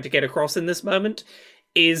is trying to get across in this moment,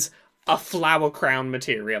 is a flower crown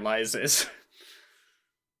materializes.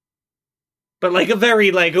 But like a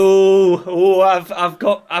very like, I've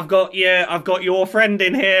got your friend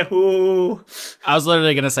in here. Ooh. I was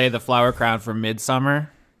literally gonna say the flower crown from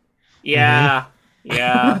Midsummer. Yeah,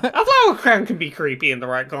 yeah. A flower crown can be creepy in the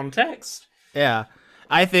right context. Yeah,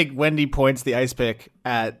 I think Wendy points the ice pick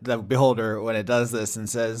at the beholder when it does this and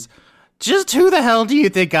says, "Just who the hell do you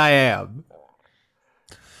think I am?"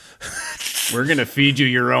 We're gonna feed you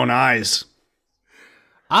your own eyes.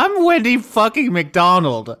 I'm Wendy fucking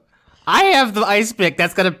McDonald. I have the ice pick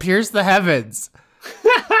that's gonna pierce the heavens.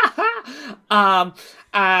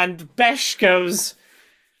 And Besh goes,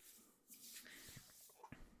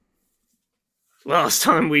 last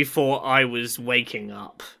time we fought, I was waking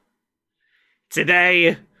up.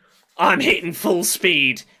 Today, I'm hitting full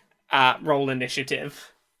speed. Roll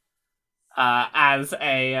initiative. As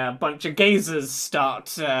a bunch of gazers start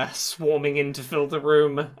swarming in to fill the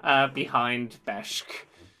room behind Beshk.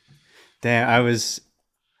 Damn,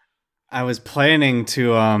 I was planning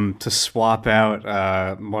to swap out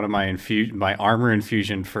one of my armor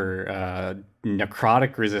infusion for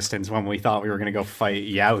necrotic resistance when we thought we were gonna go fight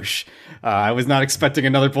Yaush. I was not expecting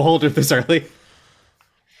another beholder this early.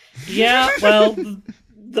 Yeah, well,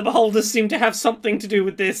 the beholders seem to have something to do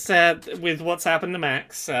with this, with what's happened to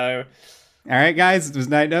Max. So, all right, guys, it was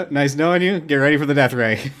nice knowing you. Get ready for the death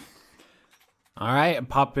ray. All right, and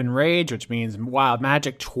pop in rage, which means wild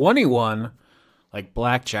magic 21. Like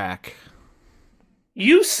blackjack.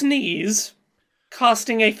 You sneeze,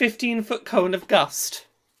 casting a 15-foot cone of gust.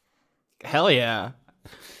 Hell yeah.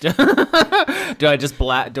 Do I just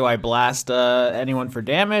blast anyone for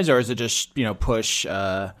damage, or is it just push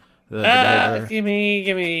the give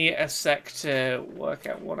me a sec to work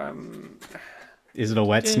out what I'm. Is it a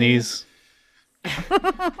wet sneeze?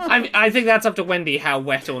 I think that's up to Wendy how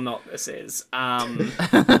wet or not this is.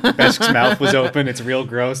 Beshk's mouth was open. It's real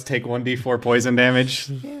gross. Take 1d4 poison damage.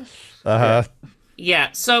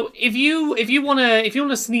 Yeah. So if you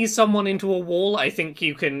wanna sneeze someone into a wall, I think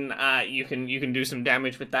you can do some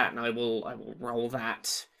damage with that, and I will roll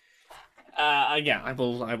that. I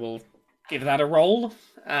will give that a roll.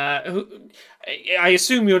 I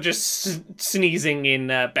assume you're just sneezing in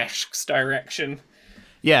Beshk's direction.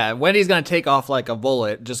 Yeah, Wendy's gonna take off like a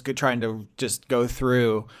bullet, just trying to just go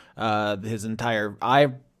through his entire eye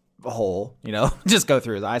hole, just go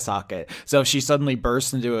through his eye socket. So if she suddenly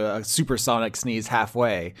bursts into a supersonic sneeze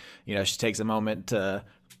halfway, she takes a moment to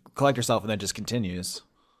collect herself and then just continues.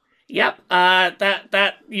 Yep.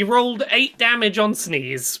 That you rolled 8 damage on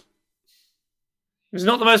sneeze. It's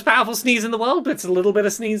not the most powerful sneeze in the world, but it's a little bit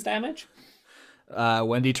of sneeze damage.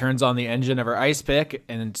 Wendy turns on the engine of her ice pick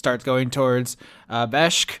and starts going towards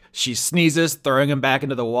Beshk. She sneezes, throwing him back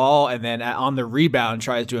into the wall, and then on the rebound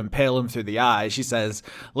tries to impale him through the eye. She says,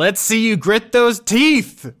 "Let's see you grit those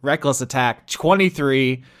teeth!" Reckless attack,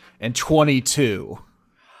 23 and 22.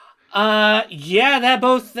 Yeah, they're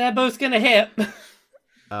both gonna hit.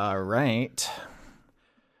 All right.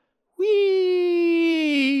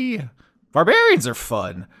 Whee! Barbarians are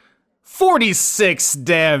fun. 46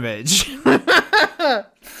 damage.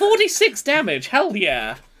 46 damage, hell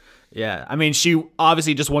yeah. Yeah, I mean, she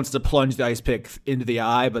obviously just wants to plunge the ice pick into the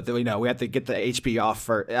eye, but we have to get the HP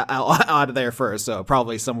out of there first, so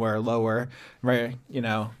probably somewhere lower, right?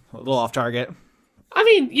 A little off target. I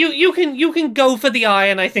mean, you can go for the eye,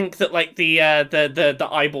 and I think that like the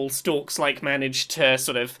eyeball stalks like managed to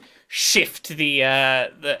sort of shift the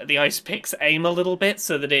ice pick's aim a little bit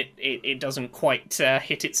so that it doesn't quite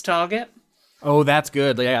hit its target. Oh, that's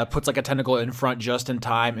good. Yeah, puts like a tentacle in front just in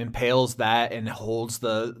time, impales that, and holds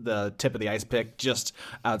the tip of the ice pick just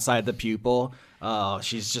outside the pupil. Oh,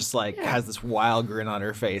 she's just has this wild grin on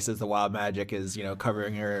her face as the wild magic is,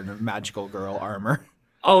 covering her in magical girl armor.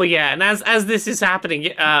 Oh yeah, and as this is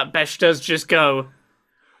happening, Besh does just go,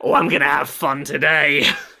 "Oh, I'm gonna have fun today."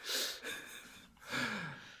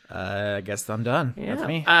 I guess I'm done. Yeah. That's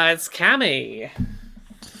me. It's Cammy.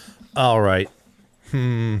 All right.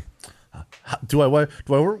 Do I want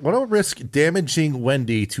to risk damaging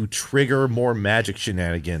Wendy to trigger more magic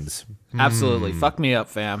shenanigans? Absolutely. Fuck me up,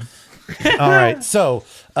 fam. All right. So,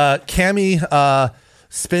 Cammy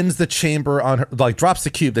spins the chamber on her, drops the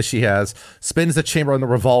cube that she has, spins the chamber on the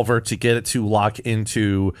revolver to get it to lock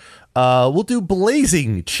into. We'll do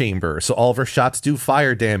blazing chamber, so all of her shots do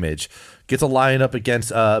fire damage. Gets a line up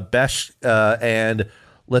against Besh, and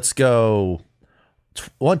let's go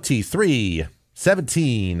 23,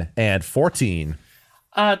 17, and 14.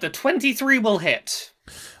 The 23 will hit.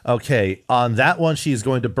 Okay, on that one, she's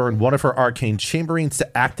going to burn one of her arcane chamberings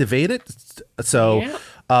to activate it. So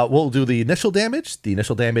we'll do the initial damage. The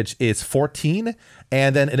initial damage is 14,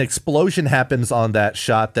 and then an explosion happens on that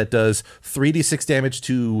shot that does 3d6 damage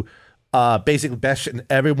to basically Besh and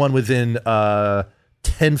everyone within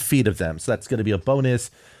 10 feet of them. So that's going to be a bonus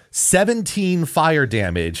 17 fire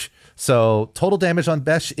damage. So total damage on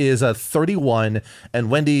Besh is 31, and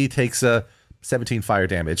Wendy takes 17 fire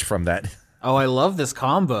damage from that. Oh, I love this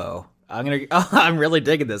combo. I'm really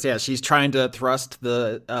digging this. Yeah, she's trying to thrust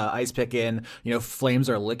the ice pick in. Flames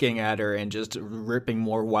are licking at her and just ripping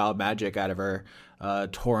more wild magic out of her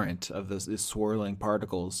torrent of this swirling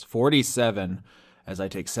particles. 47 as I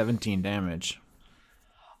take 17 damage.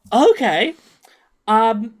 Okay.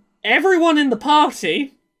 Everyone in the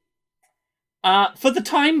party, for the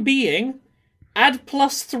time being, add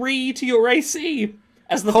 +3 to your AC,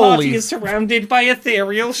 as the party is surrounded by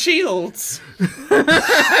ethereal shields.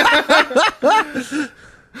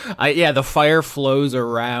 The fire flows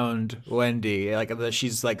around Wendy.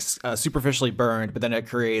 She's superficially burned, but then it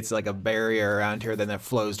creates like a barrier around her, then it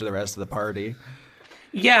flows to the rest of the party.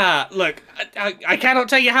 Yeah, look, I cannot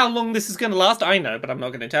tell you how long this is going to last. I know, but I'm not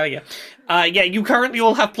going to tell you. You currently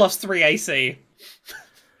all have +3 AC.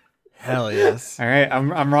 Hell yes. All right,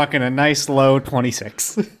 I'm rocking a nice low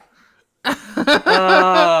 26.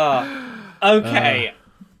 Okay,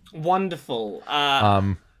 wonderful.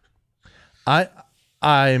 I'm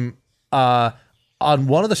on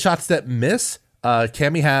one of the shots that miss.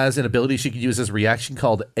 Cammy has an ability she can use as a reaction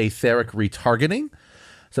called etheric retargeting.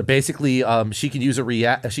 So basically, she can use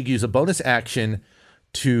a bonus action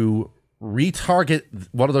to retarget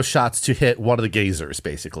one of those shots to hit one of the gazers,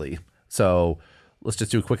 basically. So let's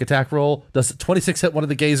just do a quick attack roll. Does 26 hit one of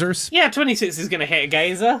the gazers? Yeah, 26 is going to hit a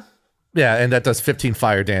gazer. Yeah, and that does 15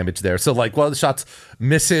 fire damage there. So one of the shots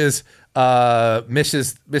misses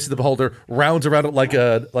the beholder, rounds around it like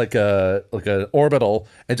a orbital,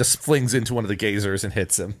 and just flings into one of the gazers and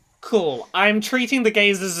hits him. Cool. I'm treating the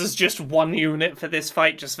gazers as just one unit for this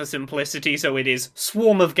fight, just for simplicity, so it is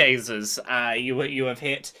Swarm of Gazers. You have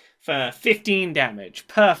hit for 15 damage.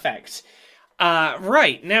 Perfect.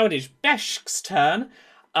 Right, now it is Beshk's turn,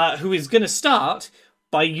 who is going to start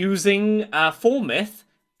by using Formith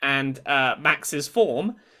and Max's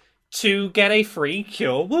form to get a free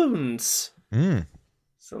Cure Wounds.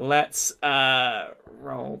 So let's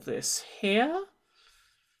roll this here.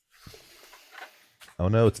 Oh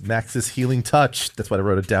no, it's Max's healing touch. That's what I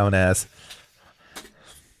wrote it down as.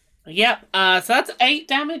 Yep. So that's 8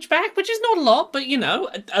 damage back, which is not a lot, but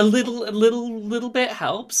a little bit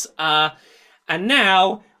helps. And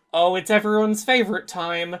now, it's everyone's favorite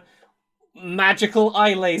time, magical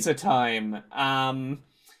eye laser time.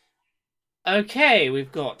 Okay,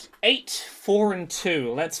 we've got 8, 4, and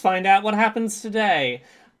 2. Let's find out what happens today.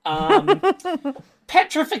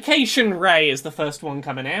 Petrification Ray is the first one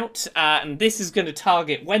coming out, and this is going to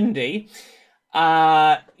target Wendy.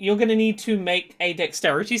 You're going to need to make a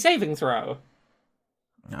dexterity saving throw.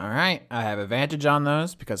 All right, I have advantage on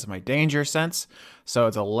those because of my danger sense, so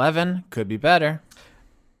it's 11. Could be better.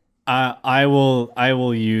 I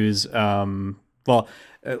will use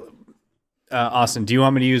Austin, do you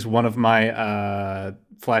want me to use one of my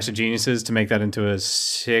Flash of Geniuses to make that into a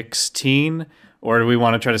 16? Or do we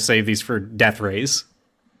want to try to save these for death rays?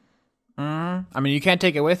 I mean, you can't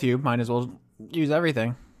take it with you. Might as well use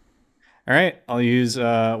everything. All right, I'll use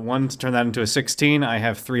 1 to turn that into a 16. I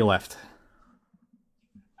have 3 left.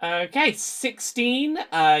 Okay, 16.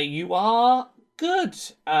 You are good.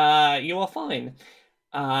 You are fine.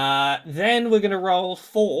 Then we're going to roll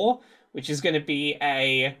 4, which is going to be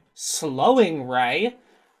a slowing ray,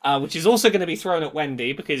 which is also going to be thrown at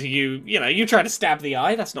Wendy because you try to stab the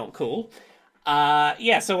eye. That's not cool. So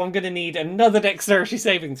I'm going to need another dexterity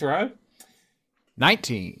saving throw.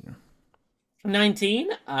 19. 19.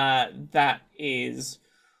 That is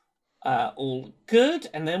all good.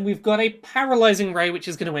 And then we've got a paralyzing ray, which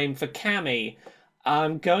is going to aim for Cammy.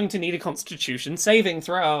 I'm going to need a Constitution saving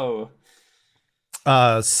throw.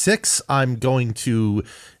 6. I'm going to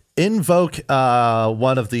invoke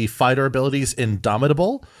one of the fighter abilities,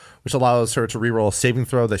 Indomitable, which allows her to reroll a saving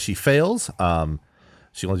throw that she fails.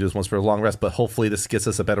 She only does once for a long rest, but hopefully this gets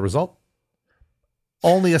us a better result.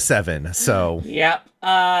 Only a 7, so... Yep.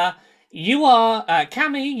 You are,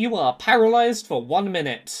 Cammy, you are paralyzed for 1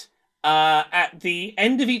 minute. At the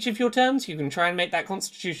end of each of your turns, you can try and make that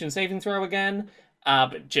Constitution saving throw again.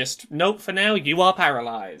 But just note for now, you are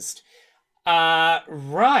paralyzed.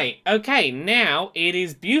 Right. Okay, now it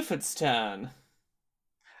is Buford's turn.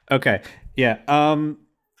 Okay, yeah.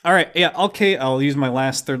 All right, yeah, okay, I'll use my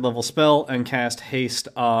last 3rd level spell and cast Haste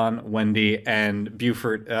on Wendy, and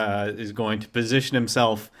Buford is going to position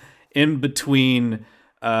himself in between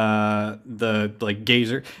the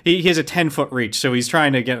gazer. He has a 10-foot reach, so he's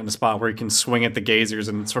trying to get in a spot where he can swing at the gazers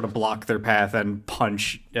and sort of block their path and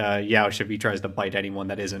punch Yaush if he tries to bite anyone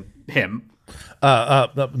that isn't him.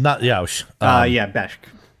 Not Yaush. Yeah, Beshk.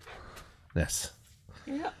 Yes.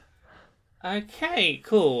 Yeah. Okay,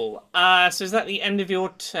 cool. So is that the end of your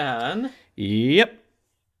turn? Yep.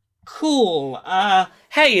 Cool.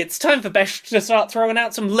 Hey, it's time for Besh to start throwing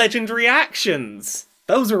out some legendary actions.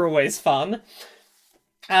 Those are always fun.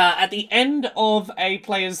 At the end of a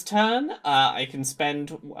player's turn, I can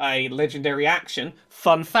spend a legendary action.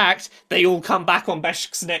 Fun fact, they all come back on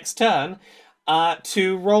Beshk's next turn,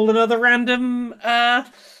 to roll another random eye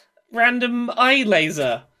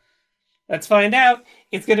laser. Let's find out.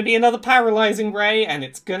 It's going to be another paralyzing ray, and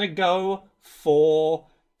it's going to go for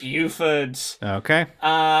Buford. Okay.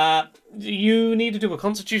 You need to do a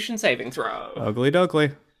Constitution saving throw. Ugly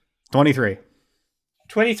dougly. 23.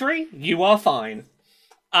 23? You are fine.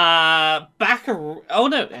 We're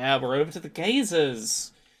over to the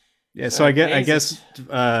gazers. Yeah, so I guess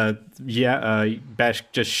Besh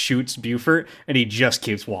just shoots Buford, and he just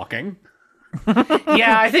keeps walking.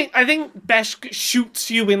 Yeah, I think Besh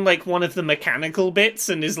shoots you in like one of the mechanical bits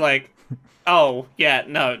and is like, oh yeah,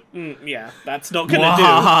 no, yeah, that's not gonna do.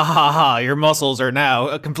 Ha ha ha! Your muscles are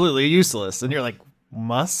now completely useless, and you're like,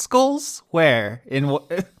 muscles? Where in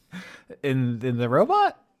the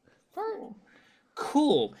robot?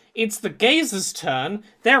 Cool. It's the gazers' turn.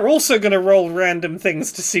 They're also gonna roll random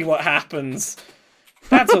things to see what happens.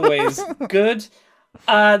 That's always good.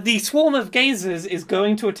 The swarm of gazers is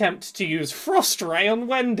going to attempt to use Frost Ray on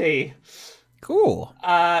Wendy. Cool. So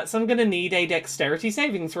I'm going to need a dexterity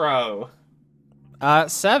saving throw.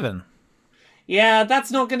 7. Yeah,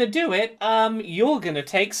 that's not going to do it. You're going to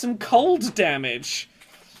take some cold damage.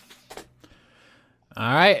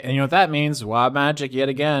 All right, and you know what that means? Wild magic yet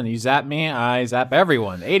again. You zap me, I zap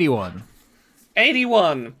everyone. 81.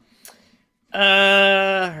 81.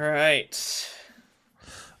 Right.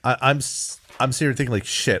 I'm sitting here thinking, like,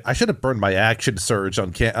 shit, I should have burned my action surge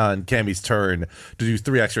on Cammy's turn to do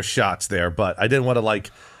 3 extra shots there, but I didn't want to,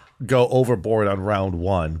 like, go overboard on round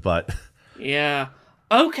 1, but... Yeah.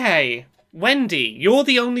 Okay, Wendy, you're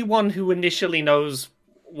the only one who initially knows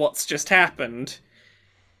what's just happened.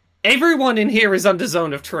 Everyone in here is under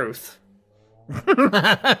Zone of Truth.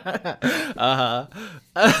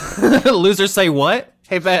 Losers say what?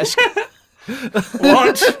 Hey, Besh.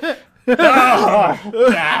 What? Are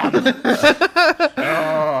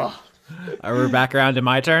we back around to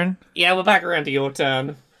my turn? Yeah, we're back around to your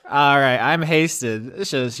turn. All right, I'm hasted.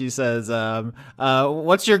 She says,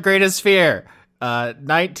 what's your greatest fear?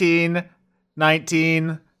 19,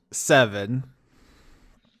 7.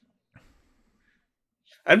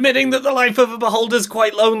 Admitting that the life of a beholder is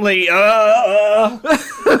quite lonely. Oh,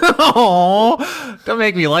 don't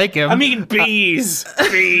make me like him. I mean, bees.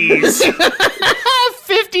 Bees.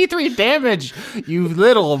 53 damage, you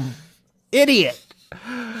little idiot.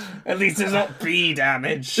 At least there's not bee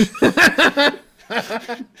damage.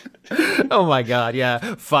 Oh my god,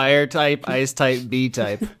 yeah. Fire type, ice type, bee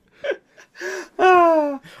type.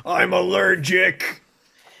 I'm allergic.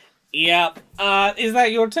 Yep. Is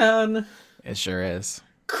that your turn? It sure is.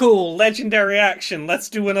 Cool. Legendary action. Let's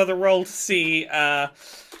do another roll to see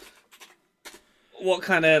what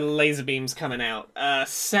kind of laser beam's coming out.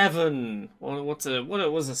 7. What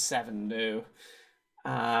does a 7 do?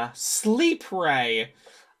 Sleep ray.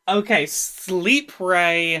 Okay, sleep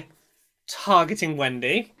ray targeting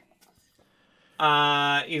Wendy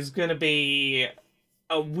is gonna be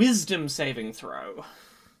a wisdom saving throw.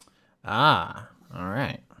 Ah, all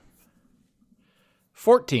right.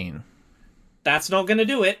 14. That's not gonna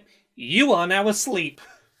do it. You are now asleep.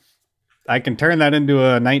 I can turn that into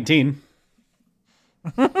a 19.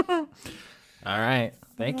 All right,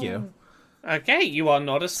 thank you. Okay, you are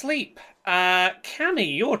not asleep.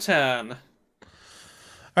 Cammy, your turn.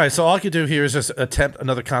 All right, so all I can do here is just attempt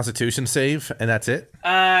another Constitution save, and that's it.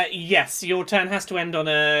 Yes, your turn has to end on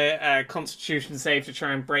a Constitution save to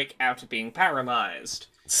try and break out of being paralyzed.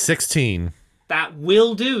 16. That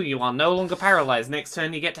will do. You are no longer paralyzed. Next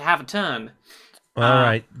turn, you get to have a turn. All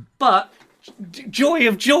right. But, joy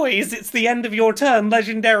of joys, it's the end of your turn.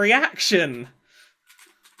 Legendary action.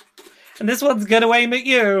 And this one's going to aim at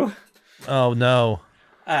you. Oh, no.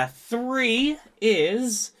 3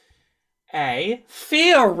 is a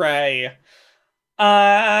fear ray.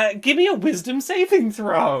 Give me a wisdom saving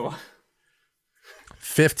throw.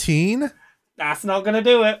 15? That's not going to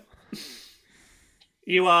do it.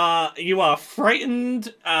 You are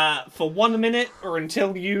frightened for 1 minute or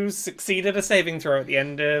until you succeed at a saving throw at the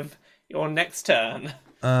end of your next turn.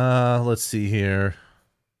 Let's see here.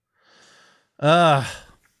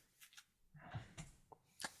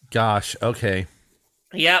 Gosh, okay.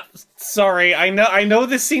 Yep, sorry. I know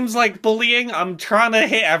this seems like bullying. I'm trying to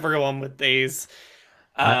hit everyone with these.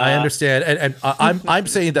 I understand, and I'm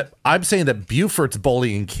saying that Buford's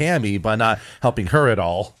bullying Cammy by not helping her at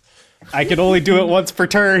all. I can only do it once per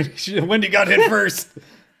turn. Wendy got hit first.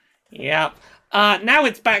 Yep. Now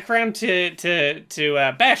it's back round to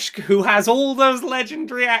Beshk, who has all those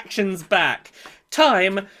legendary actions back.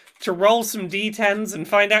 Time to roll some d10s and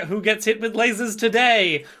find out who gets hit with lasers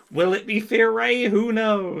today. Will it be Fear Ray? Who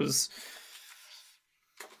knows?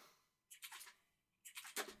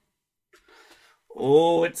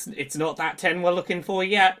 Oh, it's not that 10 we're looking for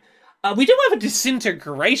yet. We do have a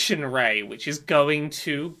Disintegration Ray, which is going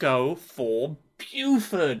to go for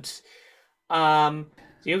Buford. So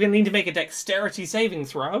you're going to need to make a Dexterity saving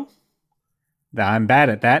throw. I'm bad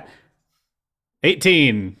at that.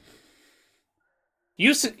 18.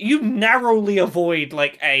 You narrowly avoid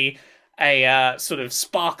like a sort of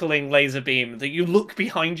sparkling laser beam that you look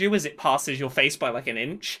behind you as it passes your face by like an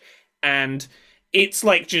inch, and it's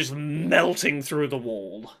like just melting through the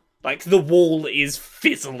wall. Like the wall is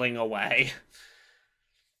fizzling away.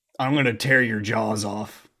 I'm gonna tear your jaws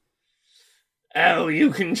off. Oh, you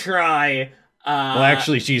can try. Well,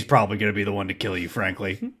 actually, she's probably gonna be the one to kill you,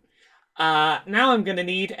 frankly. Now I'm gonna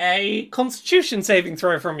need a Constitution saving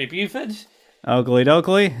throw from you, Buford. Oakley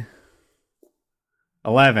dokley.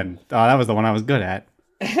 11. Oh, that was the one I was good at.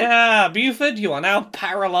 Buford, you are now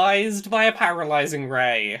paralyzed by a paralyzing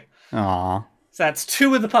ray. Aw. So that's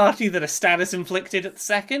 2 of the party that are status inflicted at the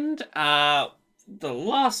second. The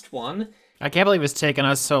last one. I can't believe it's taken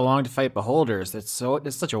us so long to fight beholders. It's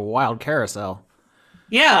such a wild carousel.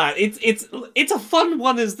 Yeah, it's a fun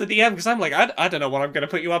one as the DM, because I'm like, I don't know what I'm going to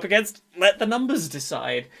put you up against. Let the numbers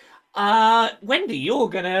decide. Wendy, you're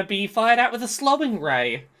going to be fired at with a slowing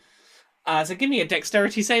ray. So give me a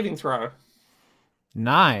dexterity saving throw.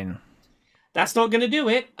 9. That's not going to do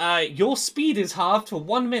it. Your speed is halved for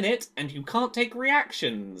 1 minute, and you can't take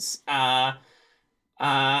reactions. And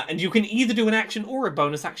you can either do an action or a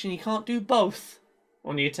bonus action. You can't do both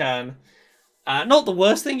on your turn. Not the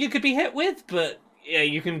worst thing you could be hit with, but yeah,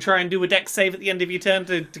 you can try and do a dex save at the end of your turn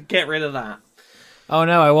to get rid of that. Oh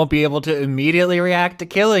no, I won't be able to immediately react to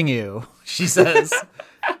killing you, she says.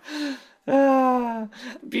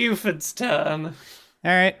 Buford's turn. All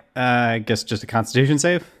right. I guess just a Constitution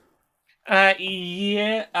save.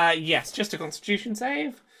 Yes, just a Constitution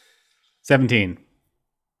save. 17.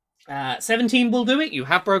 17 will do it. You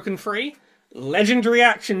have broken free. Legendary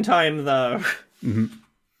action time, though.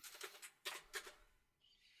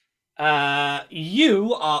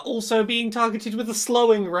 You are also being targeted with a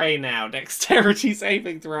slowing ray now. Dexterity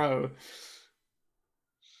saving throw.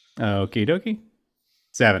 Okie dokie.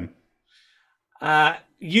 7.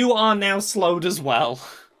 You are now slowed as well.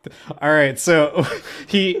 All right, so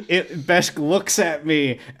Beshk looks at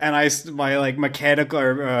me, and my like mechanical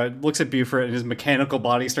looks at Buford, and his mechanical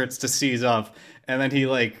body starts to seize up, and then he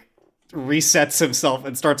like resets himself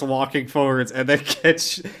and starts walking forwards, and then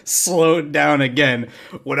gets slowed down again.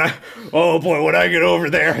 When I get over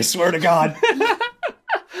there, I swear to God.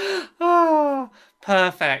 Oh,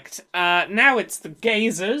 perfect. Now it's the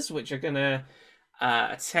gazers, which are gonna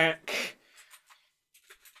attack.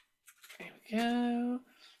 There we go.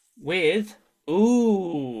 With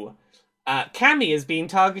Cammy is being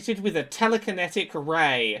targeted with a telekinetic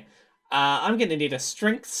ray. I'm gonna need a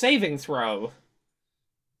strength saving throw.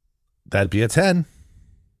 That'd be a 10.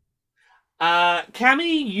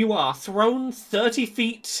 Cammy, you are thrown 30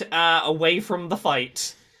 feet away from the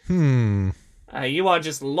fight. You are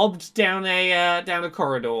just lobbed down a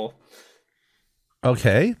corridor.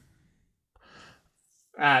 Okay.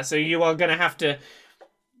 So you are gonna have to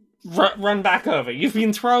run back over. You've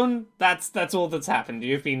been thrown. That's all that's happened.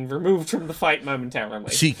 You've been removed from the fight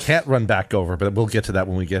momentarily. She can't run back over, but we'll get to that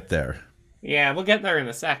when we get there. Yeah, we'll get there in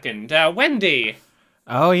a second. Wendy.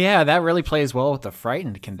 Oh yeah, that really plays well with the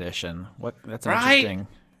frightened condition. That's interesting.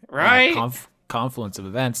 Right. Confluence of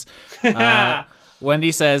events.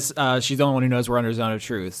 Wendy says she's the only one who knows we're under zone of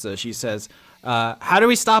truth. So she says, "How do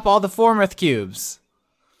we stop all the Formeth cubes?"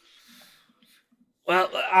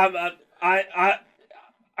 Well,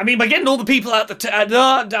 I mean, by getting all the people out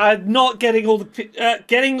not getting all the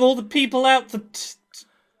getting all the people out the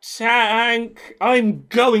tank. I'm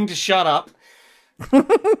going to shut up.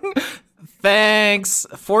 Thanks.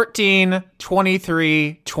 14,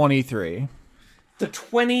 23, 23. The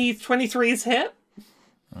 23's hit.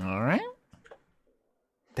 All right.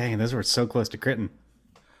 Dang, those were so close to critting.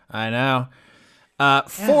 I know.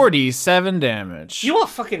 47 damage. You are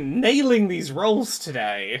fucking nailing these rolls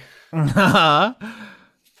today.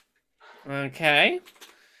 Okay.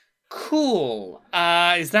 Cool.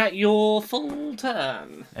 Is that your full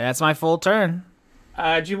turn? That's my full turn.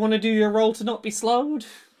 Do you want to do your roll to not be slowed?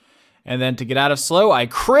 And then to get out of slow, I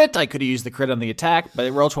crit. I could have used the crit on the attack,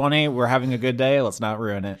 but roll 20. We're having a good day. Let's not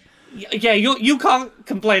ruin it. Yeah, you can't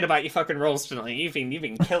complain about your fucking rolls tonight. You've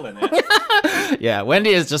been killing it. Yeah, Wendy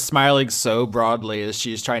is just smiling so broadly as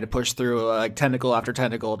she's trying to push through tentacle after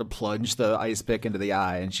tentacle to plunge the ice pick into the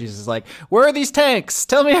eye, and she's just like, "Where are these tanks?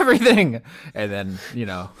 Tell me everything." And then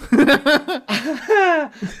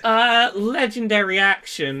legendary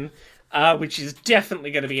action, which is definitely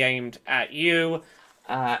going to be aimed at you.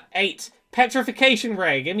 8 petrification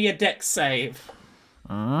ray. Give me a dex save.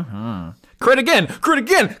 Crit again! Crit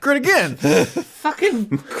again! Crit again! Fucking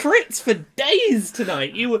crits for days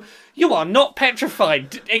tonight. You are not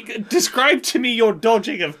petrified. Describe to me your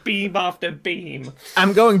dodging of beam after beam.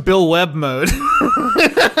 I'm going Bill Webb mode.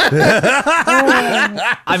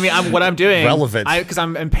 I mean, what I'm doing, relevant, because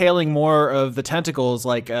I'm impaling more of the tentacles,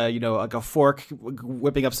 like like a fork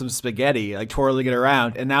whipping up some spaghetti, like twirling it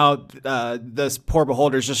around, and now this poor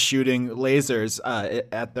beholder's just shooting lasers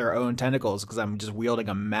at their own tentacles because I'm just wielding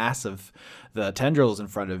a massive the tendrils in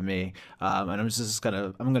front of me, and I'm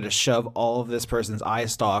gonna shove all of this person's eye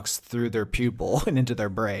stalks through their pupil and into their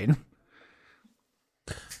brain.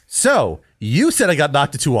 So, you said I got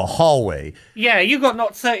knocked into a hallway. Yeah, you got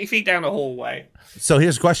knocked 30 feet down a hallway. So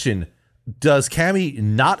here's a question. Does Cammy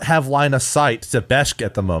not have line of sight to Beshk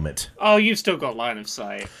at the moment? Oh, you've still got line of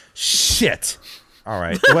sight. Shit. All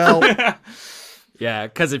right, well... Yeah,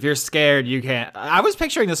 because if you're scared, you can't. I was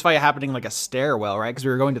picturing this fight happening like a stairwell, right? Because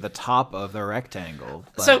we were going to the top of the rectangle.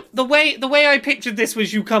 But... So the way I pictured this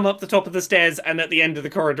was you come up the top of the stairs, and at the end of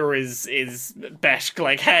the corridor is Beshk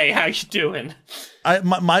like, "Hey, how you doing?"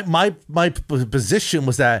 My position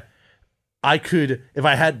was that I could, if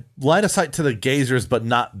I had line of sight to the gazers but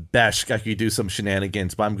not Beshk, I could do some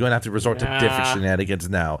shenanigans. But I'm going to have to resort to different shenanigans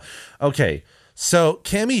now. Okay, so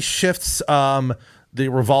Cammy shifts the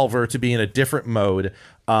revolver to be in a different mode.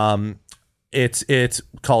 It's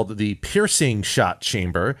called the piercing shot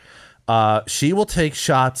chamber. She will take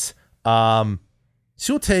shots.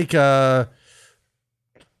 She'll take 2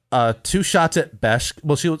 shots at Beshk.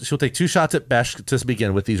 Well, she'll take 2 shots at Beshk to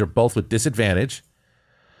begin with. These are both with disadvantage.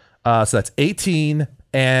 So that's 18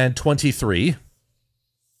 and 23.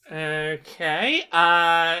 Okay.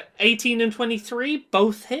 18 and 23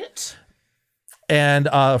 both hit. And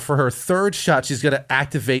for her third shot, she's going to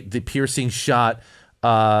activate the piercing shot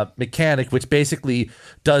mechanic, which basically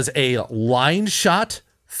does a line shot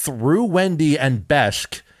through Wendy and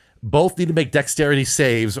Beshk. Both need to make dexterity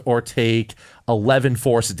saves or take 11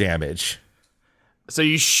 force damage. So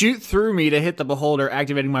you shoot through me to hit the beholder,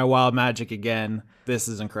 activating my wild magic again. This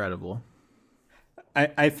is incredible.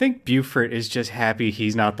 I think Buford is just happy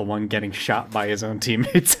he's not the one getting shot by his own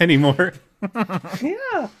teammates anymore.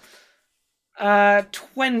 Yeah.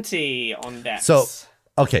 20 on dex.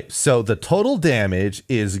 So the total damage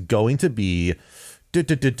is going to be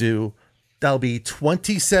that'll be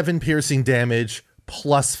 27 piercing damage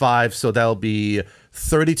plus 5, so that'll be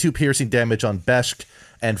 32 piercing damage on Beshk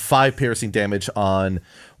and 5 piercing damage on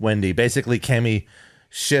Wendy. Basically, Cammy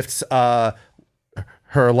shifts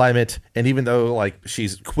her alignment, and even though like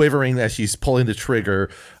she's quivering as she's pulling the trigger,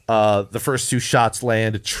 the first 2 shots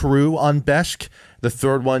land true on Beshk. The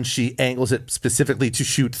third one, she angles it specifically to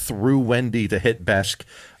shoot through Wendy to hit Beshk,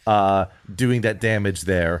 doing that damage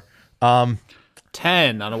there.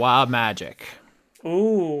 10 on a wild magic.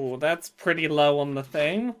 Ooh, that's pretty low on the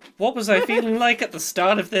thing. What was I feeling like at the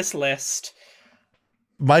start of this list?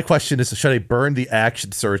 My question is, should I burn the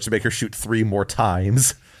action surge to make her shoot 3 more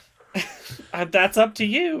times? That's up to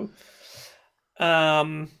you.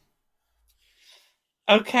 Okay.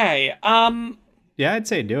 Yeah, I'd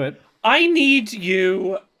say do it. I need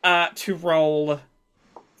you to roll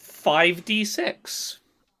 5d6.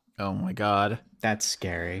 Oh my god. That's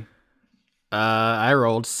scary. I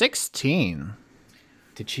rolled 16.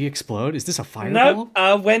 Did she explode? Is this a fireball?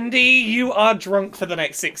 No, Wendy, you are drunk for the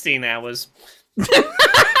next 16 hours.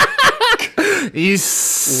 You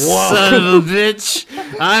son of a bitch.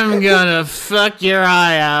 I'm gonna fuck your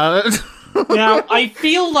eye out. Now, I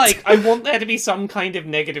feel like I want there to be some kind of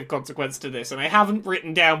negative consequence to this, and I haven't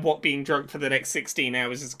written down what being drunk for the next 16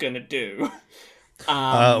 hours is gonna do.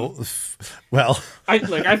 Well,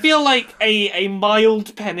 I feel like a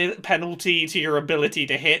mild penalty to your ability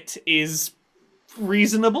to hit is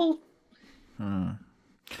reasonable.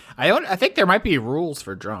 I think there might be rules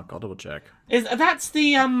for drunk. I'll double check. That's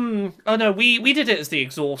the oh no, we did it as the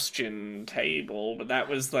exhaustion table, but that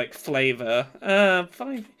was like flavor.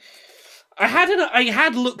 5. I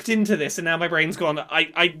had looked into this, and now my brain's gone.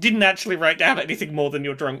 I didn't actually write down anything more than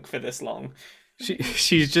you're drunk for this long.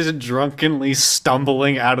 She's just drunkenly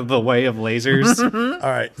stumbling out of the way of lasers. all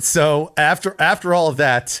right. So after all of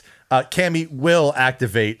that, Cammy will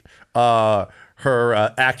activate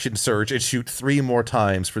her action surge and shoot 3 more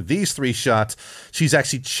times. For these 3 shots, she's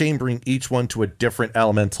actually chambering each one to a different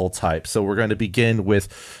elemental type. So we're going to begin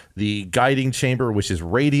with the guiding chamber, which is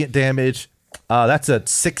radiant damage. That's a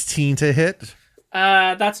 16 to hit.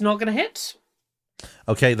 That's not gonna hit.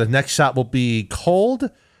 Okay, the next shot will be cold.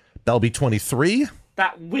 That'll be 23.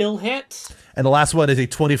 That will hit. And the last one is a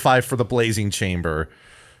 25 for the blazing chamber.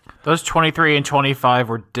 Those 23 and 25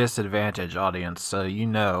 were disadvantage, audience, so you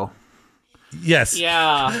know. Yes.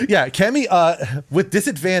 Yeah. Yeah, Cammy, with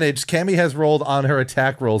disadvantage, Cammy has rolled on her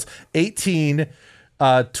attack rolls 18,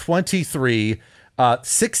 23,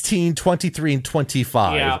 16, 23, and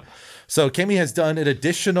 25. Yeah. So Cammy has done an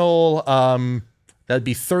additional, that'd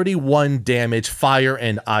be 31 damage, fire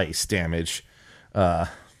and ice damage.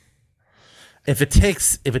 If it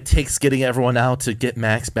takes getting everyone out to get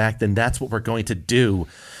Max back, then that's what we're going to do.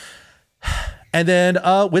 And then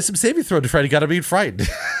wisdom saving throw to try to gotta be frightened.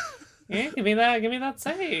 Yeah, give me that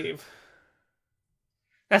save.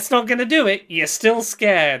 That's not gonna do it. You're still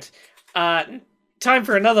scared. Time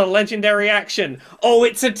for another legendary action. Oh,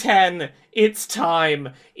 it's a 10. It's time.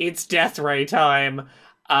 It's Death Ray time.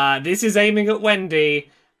 This is aiming at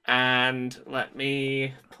Wendy. And let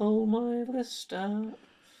me pull my list up.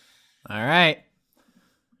 All right.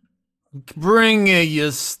 Bring it,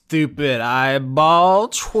 you stupid eyeball.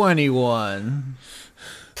 21.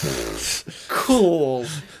 Cool.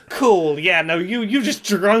 Yeah, no, you just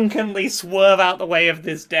drunkenly swerve out the way of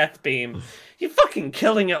this death beam. You're fucking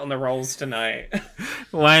killing it on the rolls tonight.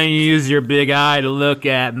 Why don't you use your big eye to look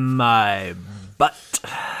at my butt?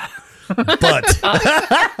 But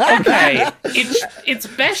Okay, it's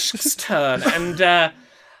Beshk's turn, and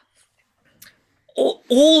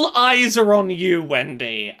all eyes are on you,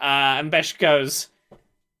 Wendy. And Beshk goes,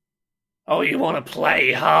 "Oh, you want to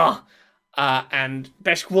play, huh?" And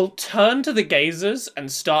Beshk will turn to the gazers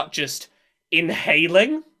and start just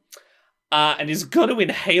inhaling, and is going to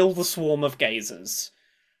inhale the swarm of gazers,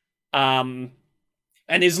 and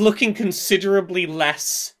is looking considerably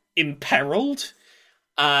less imperiled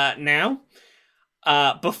now,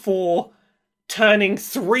 before turning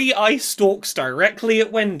 3 ice stalks directly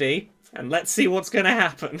at Wendy, and let's see what's going to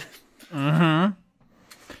happen.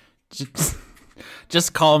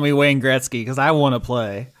 Just call me Wayne Gretzky because I want to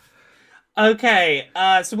play. Okay,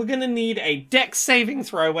 so we're gonna need a dex saving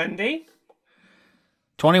throw, Wendy.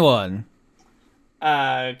 21.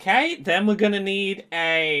 Okay, then we're gonna need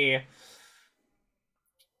a...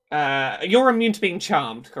 you're immune to being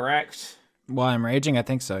charmed, correct? While I'm raging, I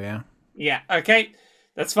think so, yeah. Yeah, okay.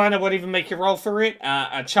 That's fine, I won't even make you roll for it.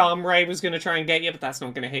 A charm ray was gonna try and get you, but that's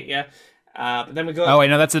not gonna hit you. But then we go... Oh, wait,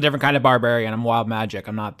 no, that's a different kind of barbarian. I'm wild magic.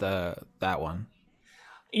 I'm not that one.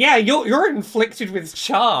 Yeah, you're inflicted with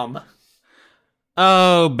charm.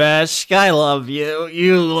 Oh, Beshk, I love you,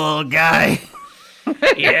 you little guy.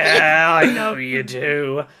 Yeah, I know you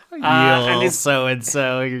do. You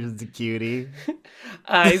so-and-so, you're just a cutie.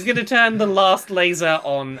 He's going to turn the last laser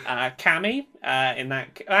on Cammy,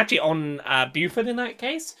 on Buford in that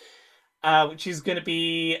case, which is going to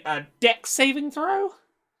be a dex saving throw.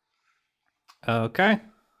 Okay.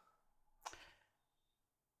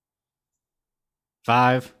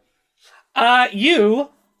 5. You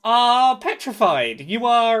are petrified. You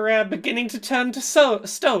are beginning to turn to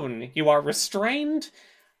stone. You are restrained.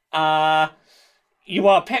 You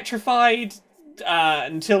are petrified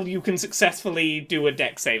until you can successfully do a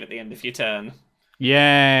dex save at the end of your turn.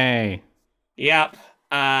 Yay. Yep.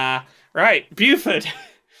 Right, Buford.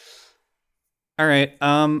 All right.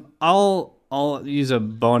 I'll use a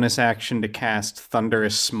bonus action to cast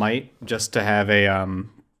Thunderous Smite just to have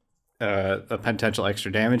a potential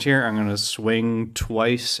extra damage here. I'm going to swing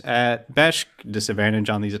twice at Beshk, disadvantage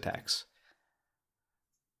on these attacks.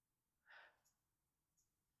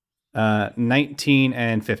 19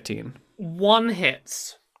 and 15. 1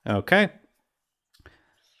 hits. Okay.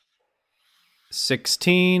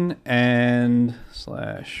 16 and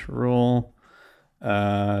 /roll.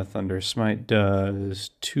 Thunder Smite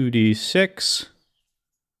does 2d6.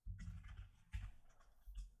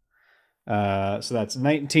 So that's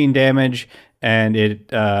 19 damage, and it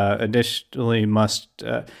additionally,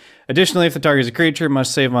 if the target is a creature,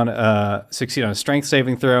 must succeed on a strength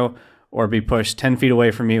saving throw or be pushed 10 feet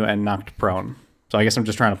away from you and knocked prone. So I guess I'm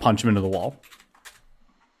just trying to punch him into the wall.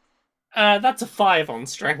 That's a 5 on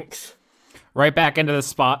strength. Right back into the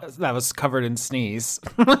spot that was covered in sneeze.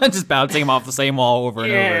 Just bouncing him off the same wall over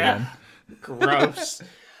and over again. Gross.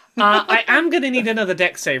 I am going to need another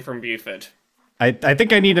dex save from Buford. I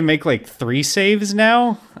think I need to make like 3 saves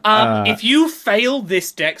now. If you fail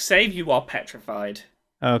this dex save, you are petrified.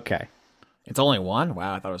 Okay. It's only 1?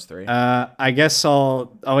 Wow, I thought it was 3. I guess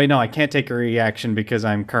I'll... Oh, wait, no, I can't take a reaction because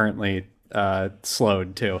I'm currently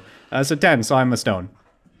slowed, too. So 10, so I'm a stone.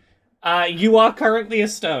 You are currently a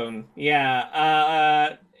stone.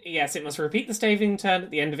 Yeah. Yes, it must repeat the saving turn at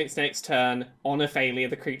the end of its next turn. On a failure,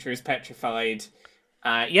 the creature is petrified.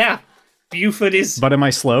 Yeah. Buford is... But am I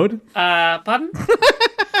slowed? Pardon?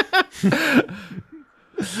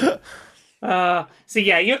 So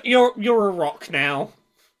yeah, you're a rock now.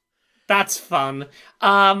 That's fun.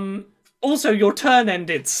 Also, your turn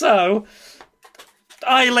ended, so...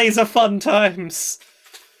 Eye laser fun times.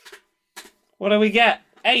 What do we get?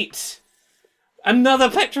 8. Another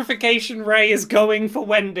petrification ray is going for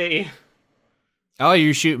Wendy. Oh,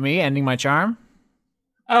 you shoot me, ending my charm?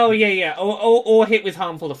 Oh, yeah. Or hit with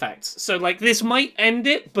harmful effects. So, like, this might end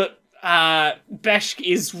it, but Beshk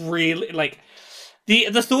is really, like...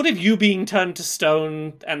 The thought of you being turned to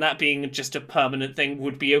stone and that being just a permanent thing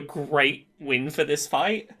would be a great win for this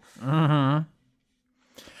fight. Mm-hmm.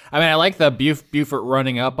 I mean, I like the Buford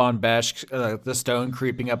running up on Beshk, the stone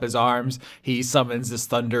creeping up his arms. He summons this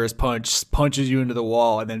thunderous punch, punches you into the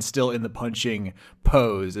wall, and then still in the punching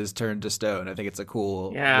pose is turned to stone. I think it's a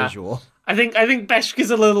cool visual. I think Beshk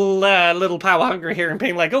is a little power hungry here and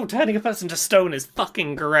being like, oh, turning a person to stone is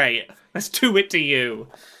fucking great. Let's do it to you.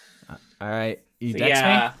 All right. You dex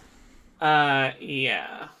me?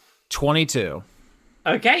 Yeah. 22.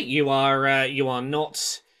 Okay, you are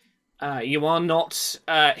not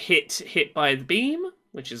hit by the beam,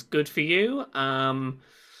 which is good for you.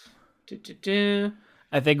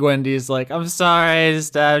 I think Wendy's like, I'm sorry I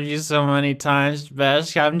stabbed you so many times,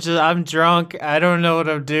 Besh. I'm drunk. I don't know what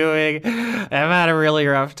I'm doing. I've had a really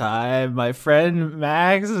rough time. My friend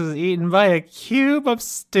Max was eaten by a cube. I'm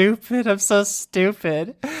stupid. I'm so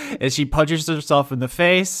stupid. And she punches herself in the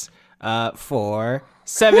face for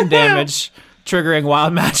 7 damage, triggering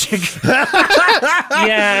wild magic.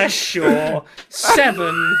 Yeah, sure.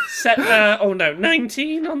 7.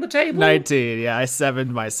 19 on the table? 19, yeah. I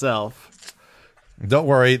 7'd myself. Don't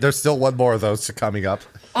worry, there's still one more of those coming up.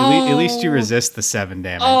 At least you resist the 7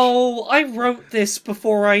 damage. Oh, I wrote this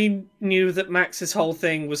before I knew that Max's whole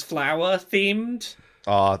thing was flower themed.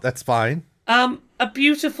 That's fine. A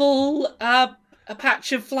beautiful a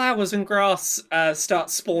patch of flowers and grass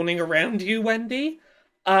starts spawning around you, Wendy.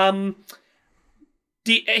 Heal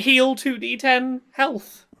 2d10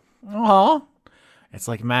 health. Aw. It's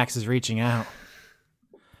like Max is reaching out.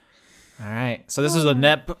 All right. So this is a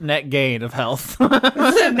net gain of health.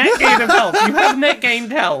 Net gain of health. You have net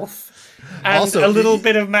gained health. And Also, a little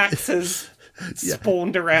bit of Max has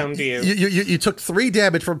spawned around you. You took 3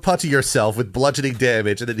 damage from putty yourself with bludgeoning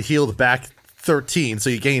damage, and then healed back 13, so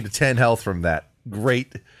you gained 10 health from that.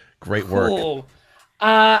 Great work. Cool.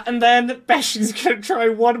 And then Besh is going to try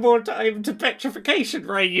one more time to petrification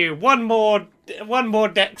ray you. One more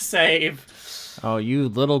dex save. Oh, you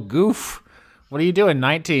little goof. What are you doing?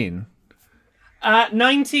 19.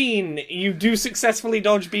 19. You do successfully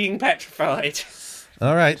dodge being petrified.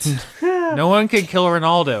 All right. No one can kill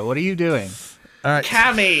Ronaldo. What are you doing? All right.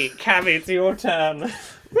 Cammy, it's your turn.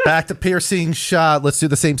 Back to piercing shot. Let's do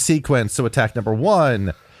the same sequence. So attack number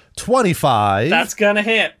 1, 25. That's gonna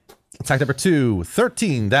hit. Attack number 2,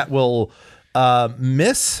 13. That will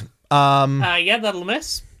miss. Yeah, that'll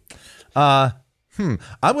miss. I'm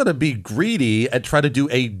going to be greedy and try to do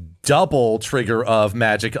a double trigger of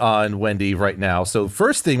magic on Wendy right now. So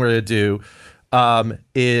first thing we're going to do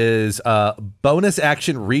is bonus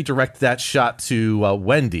action redirect that shot to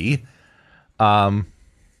Wendy.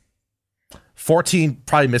 14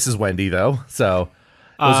 probably misses Wendy though. So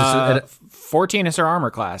 14 is her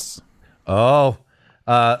armor class. Even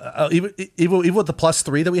with the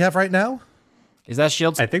 +3 that we have right now. Is that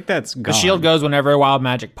shield? I think that's gone. The shield goes whenever wild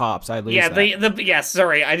magic pops. I lose. Yeah, that.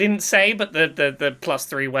 sorry, I didn't say, but the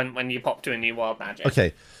 +3 went when you pop to a new wild magic.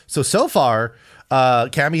 Okay, so far,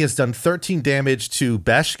 Cammy has done 13 damage to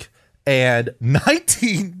Beshk and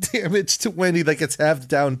 19 damage to Wendy. That gets halved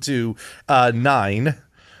down to 9.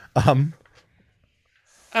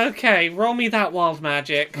 Okay, roll me that wild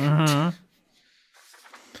magic. Mm-hmm.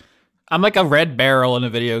 I'm like a red barrel in a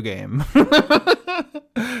video game.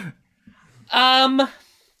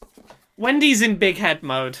 Wendy's in big head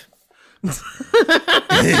mode. Is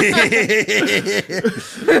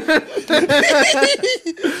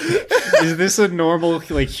this a normal,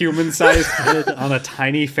 like, human-sized head on a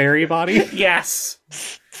tiny fairy body? Yes.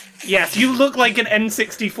 Yes, you look like an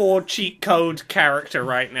N64 cheat code character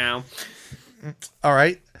right now. All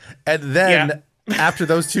right, and then after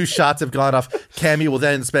those 2 shots have gone off, Cammy will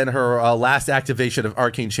then spend her last activation of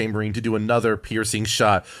Arcane Chambering to do another piercing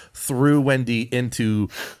shot through Wendy into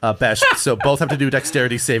Besh. So both have to do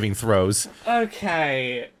dexterity saving throws.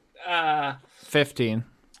 Okay. 15.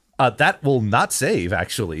 That will not save,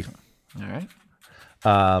 actually. All right.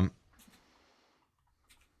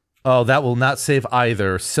 That will not save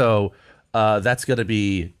either. So that's going to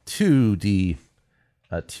be 2d8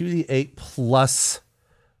 plus.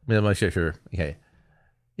 I'm not sure. Okay.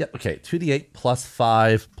 Yep. Okay. 2d8 plus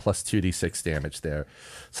 5 plus 2d6 damage there.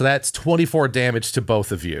 So that's 24 damage to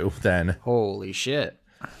both of you. Then. Holy shit.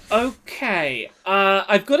 Okay.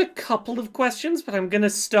 I've got a couple of questions, but I'm gonna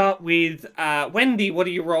start with Wendy. What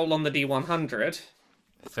do you roll on the D100?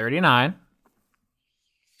 39.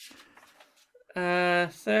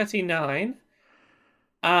 39.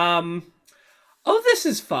 This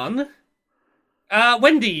is fun.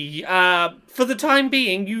 Wendy, for the time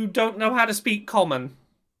being, you don't know how to speak common.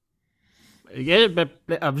 Yeah,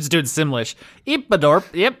 I'm just doing Simlish.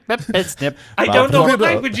 Ipadorp. Yep. Snip. I don't know what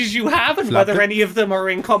languages you have and whether any of them are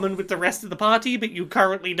in common with the rest of the party, but you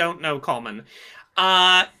currently don't know common.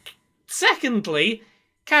 Secondly,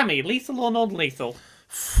 Cammy, lethal or non-lethal?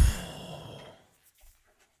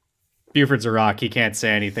 Buford's a rock. He can't say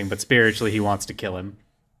anything, but spiritually he wants to kill him.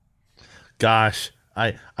 Gosh,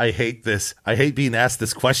 I hate this. I hate being asked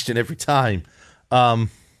this question every time.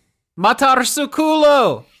 Matar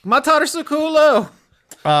Sukulo.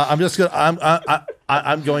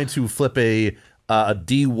 I'm going to flip a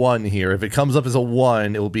D1 here. If it comes up as a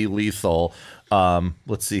 1, it will be lethal.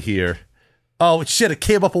 Let's see here. Oh shit! It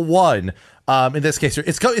came up a 1. In this case,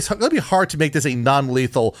 it's going to be hard to make this a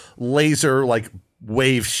non-lethal laser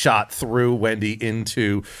wave shot through Wendy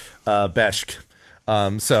into Beshk.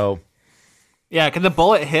 Yeah, can the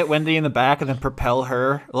bullet hit Wendy in the back and then propel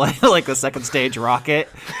her like the second stage rocket?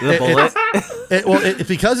 The bullet.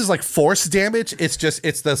 Because it's force damage. It's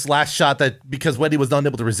this last shot that, because Wendy was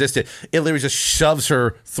unable to resist it, it literally just shoves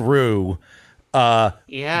her through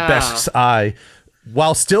Beshk's eye.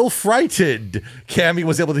 While still frightened, Cammy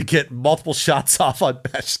was able to get multiple shots off on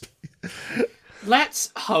Beshk.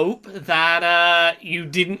 Let's hope that you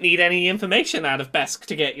didn't need any information out of Besk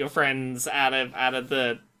to get your friends out of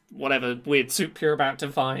the whatever weird soup you're about to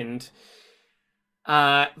find.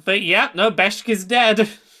 But yeah, no, Beshk is dead.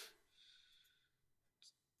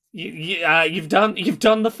 You've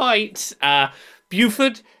done the fight.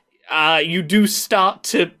 Buford, you do start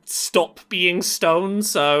to stop being stoned,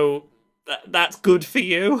 so that's good for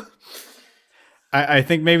you. I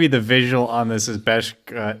think maybe the visual on this as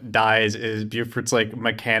Beshk dies is Buford's like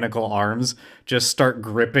mechanical arms just start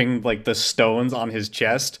gripping like the stones on his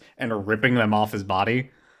chest and ripping them off his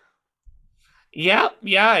body. Yeah,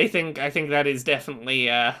 I think that is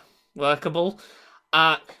definitely workable.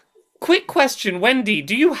 Quick question, Wendy,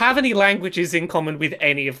 do you have any languages in common with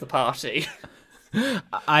any of the party?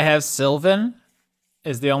 I have Sylvan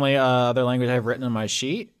is the only other language I've written on my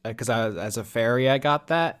sheet because as a fairy I got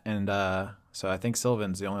that, and so I think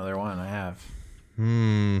Sylvan's the only other one I have.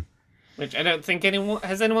 Which I don't think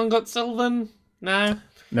anyone got Sylvan? No.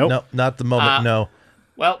 Nope. No, not the moment. No.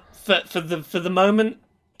 Well, for the moment,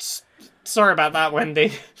 sorry about that,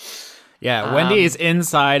 Wendy. Yeah, Wendy is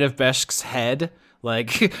inside of Beshk's head,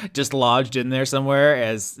 like just lodged in there somewhere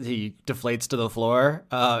as he deflates to the floor,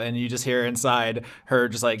 and you just hear inside her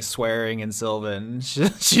just like swearing in Sylvan.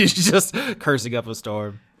 She's just cursing up a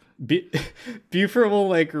storm. Buford will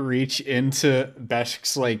like reach into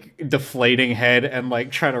Beshk's like deflating head and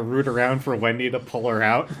like try to root around for Wendy to pull her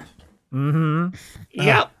out.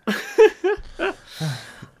 Yep.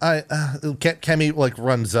 Kemi like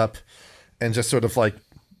runs up and just sort of like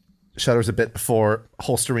shudders a bit before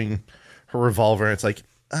holstering her revolver. It's like,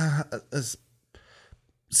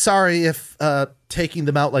 sorry if taking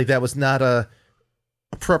them out like that was not a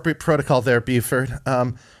appropriate protocol there, Buford.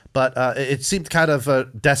 But it seemed kind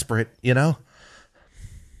of desperate, you know?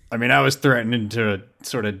 I mean, I was threatening to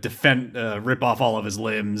sort of rip off all of his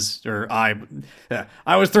limbs, I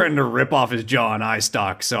was threatening to rip off his jaw and eye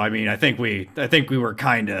stalk. So I mean, I think we were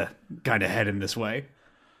kind of heading this way.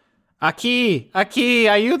 Aki,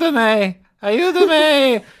 ayúdame.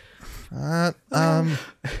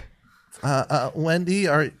 Wendy,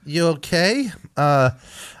 are you okay? I'm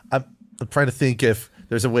trying to think if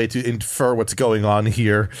there's a way to infer what's going on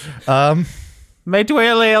here. Me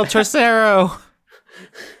duele el trasero.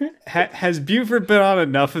 Has Buford been on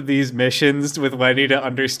enough of these missions with Wendy to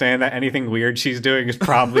understand that anything weird she's doing is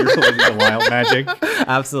probably related to wild magic?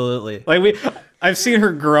 Absolutely. Like I've seen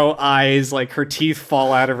her grow eyes, like her teeth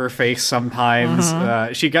fall out of her face sometimes.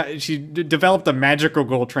 She developed a magical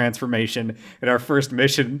gold transformation in our first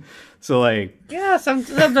mission. So like, Yeah,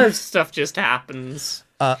 sometimes stuff just happens.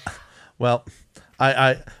 Well,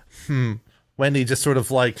 Wendy just sort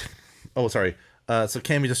of like, oh, sorry. So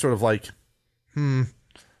Cammy just sort of like, I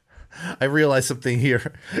realized something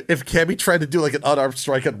here. If Cammy tried to do like an unarmed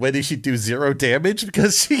strike on Wendy, she'd do 0 damage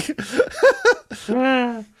because she.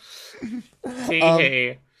 So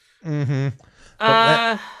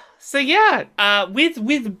yeah,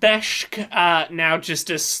 with Beshk now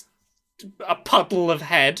just a puddle of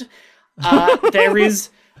head, there is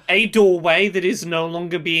a doorway that is no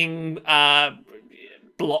longer being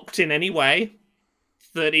blocked in any way.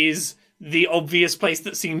 That is the obvious place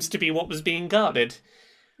that seems to be what was being guarded.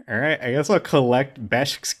 all right, I guess I'll collect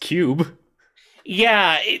Beshk's cube.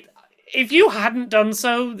 Yeah, if you hadn't done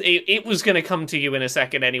so, it was going to come to you in a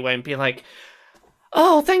second anyway and be like,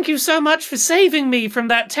 oh, thank you so much for saving me from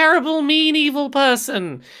that terrible, mean, evil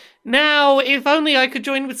person. Now, if only I could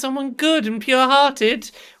join with someone good and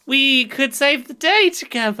pure-hearted, we could save the day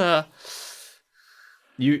together.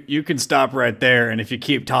 You can stop right there, and if you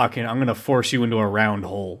keep talking, I'm going to force you into a round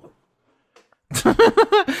hole.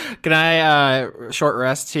 Can I short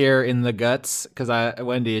rest here in the guts? Because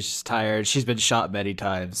Wendy is just tired. She's been shot many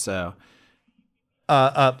times, so.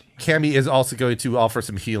 Cammy is also going to offer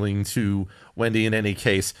some healing to Wendy in any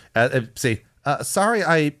case. Say, sorry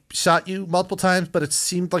I shot you multiple times, but it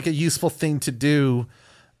seemed like a useful thing to do.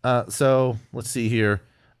 So let's see here.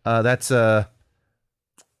 That's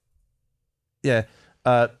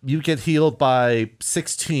you get healed by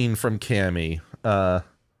 16 from Cammy. I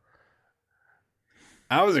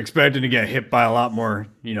was expecting to get hit by a lot more,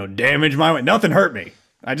 damage my way. Nothing hurt me.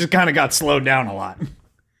 I just kind of got slowed down a lot.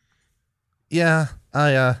 Yeah,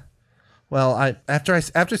 after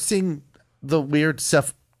seeing the weird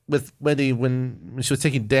stuff with Wendy when she was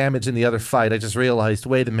taking damage in the other fight, I just realized,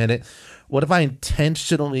 wait a minute, what if I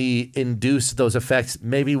intentionally induce those effects?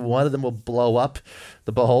 Maybe one of them will blow up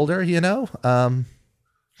the beholder, that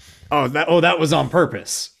was on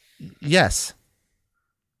purpose. Yes.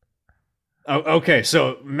 Oh, okay,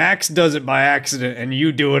 so Max does it by accident and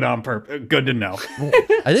you do it on purpose. Good to know.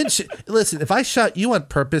 I didn't listen, if I shot you on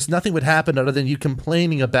purpose, nothing would happen other than you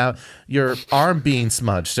complaining about your arm being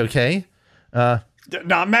smudged, okay? Nah,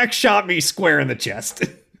 Max shot me square in the chest.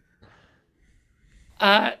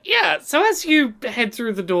 Yeah, so as you head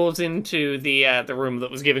through the doors into the room that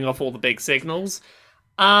was giving off all the big signals,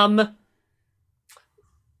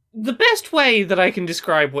 The best way that I can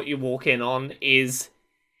describe what you walk in on is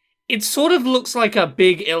it sort of looks like a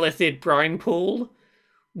big illithid brine pool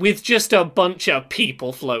with just a bunch of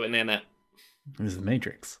people floating in it. This is the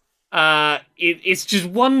Matrix. It's just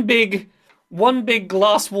one big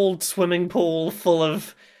glass-walled swimming pool full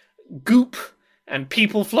of goop and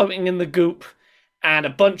people floating in the goop and a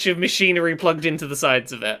bunch of machinery plugged into the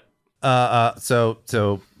sides of it.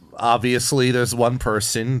 So obviously there's one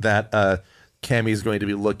person that Cammy's going to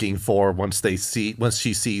be looking for once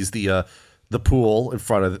she sees the pool in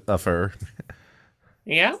front of her.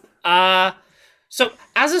 Yeah. So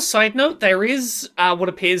as a side note, there is what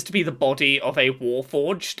appears to be the body of a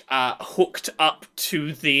Warforged hooked up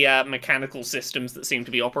to the mechanical systems that seem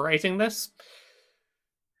to be operating this.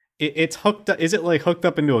 It's hooked up. Is it like hooked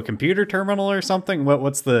up into a computer terminal or something?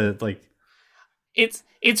 What's the like? It's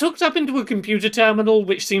hooked up into a computer terminal,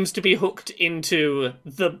 which seems to be hooked into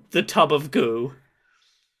the tub of goo.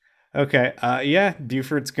 Okay, yeah,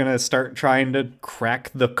 Buford's gonna start trying to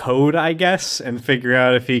crack the code, I guess, and figure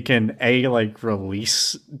out if he can,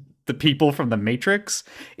 release the people from the Matrix.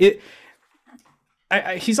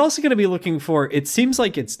 He's also gonna be looking for, it seems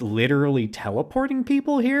like it's literally teleporting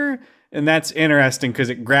people here, and that's interesting because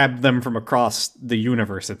it grabbed them from across the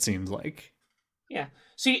universe, it seems like. Yeah,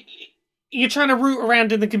 so you're trying to root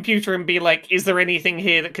around in the computer and be like, is there anything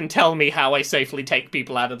here that can tell me how I safely take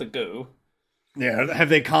people out of the goo? Yeah, have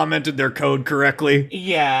they commented their code correctly?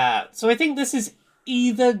 Yeah, so I think this is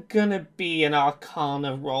either gonna be an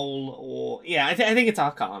Arcana roll or... Yeah, I think it's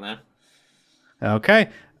Arcana. Okay,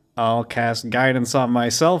 I'll cast Guidance on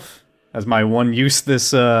myself as my one use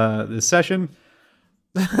this session.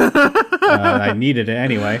 I needed it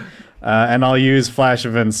anyway. And I'll use Flash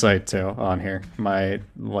of Insight too on here. My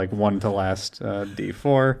one to last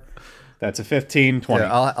D4. That's a 15, 20.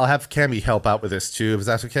 Yeah, I'll have Cammy help out with this too, if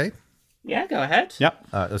that's okay. Yeah, go ahead. Yep.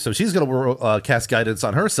 So she's going to cast Guidance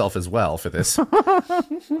on herself as well for this.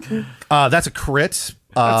 That's a crit.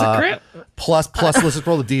 That's a crit. Plus, let's just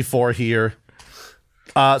roll the D4 here.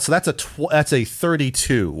 So that's a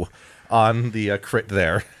 32 on the crit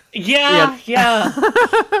there. Yeah.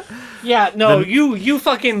 Yeah, no, you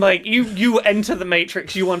fucking, you enter the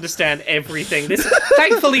Matrix, you understand everything.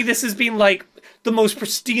 Thankfully, this has been, the most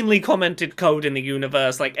pristinely commented code in the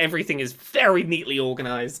universe. Everything is very neatly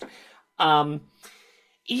organized.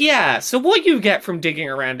 Yeah, so what you get from digging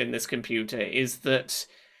around in this computer is that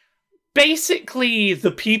basically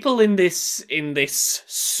the people in this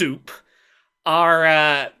soup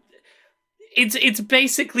are, it's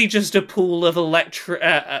basically just a pool of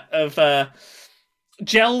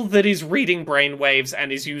gel that is reading brainwaves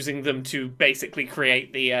and is using them to basically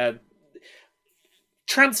create the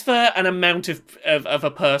transfer an amount of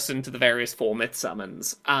a person to the various form it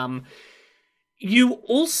summons. You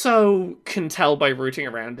also can tell by rooting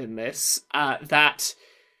around in this that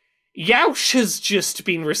Yaush has just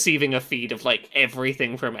been receiving a feed of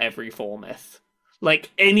everything from every Formith.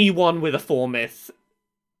 Anyone with a Formith,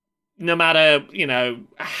 no matter,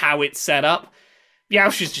 how it's set up,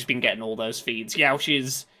 Yaush has just been getting all those feeds. Yaush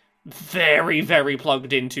is very, very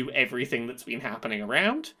plugged into everything that's been happening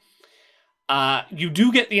around. You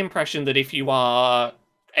do get the impression that if you are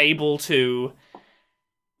able to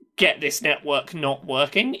get this network not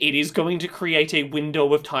working, it is going to create a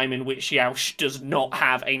window of time in which Yaush does not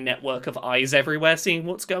have a network of eyes everywhere seeing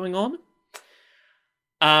what's going on.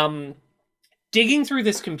 Digging through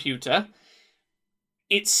this computer,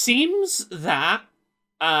 it seems that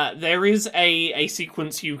there is a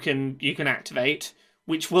sequence you can activate,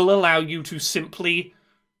 which will allow you to simply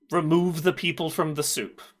remove the people from the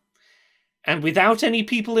soup. And without any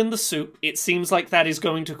people in the soup, it seems like that is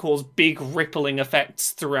going to cause big rippling effects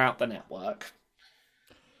throughout the network.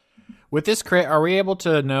 With this crit, are we able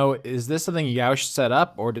to know, is this something Yaush set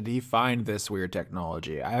up, or did he find this weird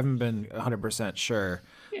technology? I haven't been 100% sure,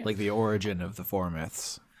 the origin of the four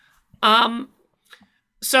myths.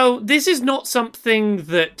 So this is not something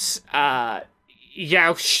that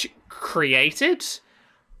Yaush created.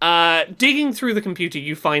 Digging through the computer,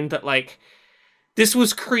 you find that, this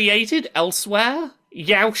was created elsewhere.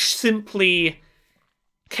 Yaush simply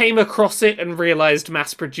came across it and realized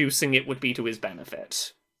mass producing it would be to his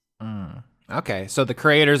benefit. Okay, so the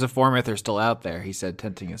creators of Formith are still out there, he said,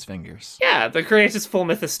 tenting his fingers. Yeah, the creators of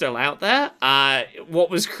Formith are still out there. What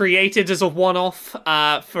was created as a one-off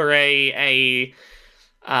for a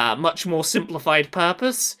much more simplified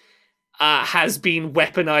purpose has been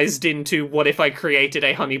weaponized into, what if I created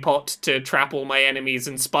a honeypot to trap all my enemies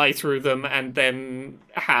and spy through them and then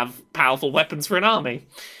have powerful weapons for an army?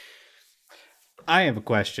 I have a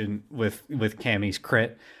question with Cammy's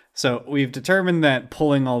crit. So we've determined that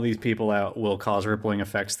pulling all these people out will cause rippling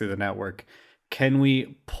effects through the network. Can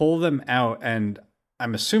we pull them out? And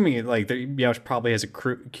I'm assuming like Yauch probably has a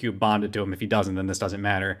cube bonded to him. If he doesn't, then this doesn't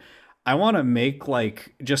matter. I want to make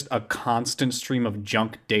like just a constant stream of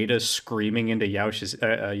junk data screaming into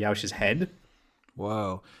Yauch's head.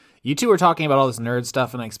 Whoa. You two were talking about all this nerd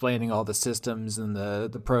stuff and explaining all the systems and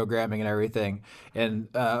the programming and everything. And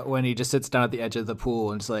when he just sits down at the edge of the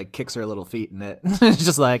pool and just like kicks her little feet in it, it's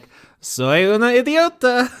just like, soy una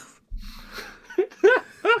idiota.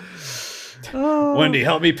 Wendy,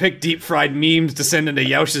 help me pick deep fried memes to send into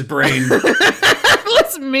Yauch's brain.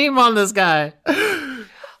 Let's meme on this guy.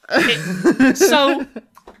 So,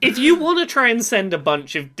 if you want to try and send a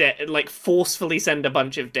bunch of forcefully send a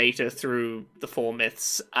bunch of data through the four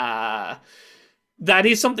myths, that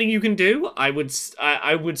is something you can do. I would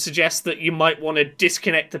suggest that you might want to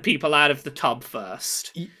disconnect the people out of the tub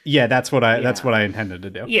first. Yeah, that's what I intended to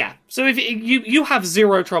do. Yeah. So if you have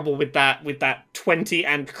zero trouble with that 20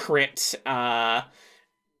 and crit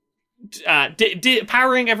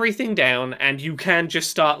powering everything down, and you can just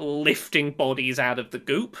start lifting bodies out of the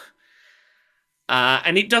goop.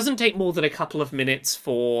 And it doesn't take more than a couple of minutes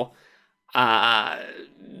for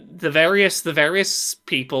the various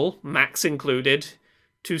people, Max included,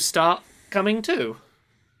 to start coming to.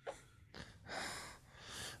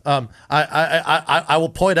 I will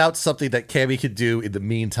point out something that Cammy could do in the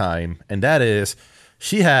meantime, and that is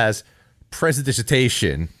she has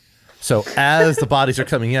prestidigitation. So as the bodies are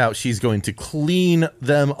coming out, she's going to clean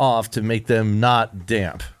them off to make them not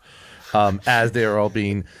damp as they are all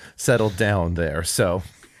being settled down there. So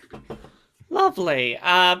lovely.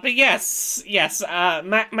 But yes.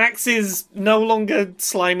 Max is no longer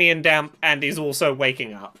slimy and damp and is also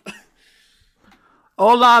waking up.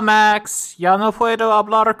 Hola, Max. Ya no puedo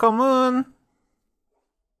hablar común.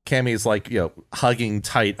 Cammy is like, hugging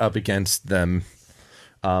tight up against them.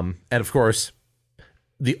 And of course,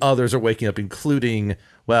 the others are waking up, including,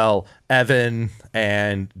 Evan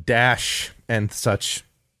and Dash and such.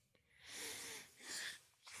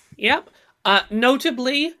 Yep.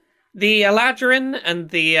 Notably, the Eladrin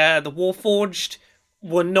and the Warforged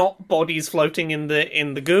were not bodies floating in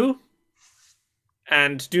the goo,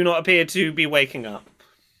 and do not appear to be waking up.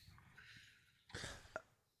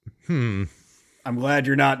 I'm glad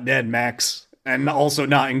you're not dead, Max, and also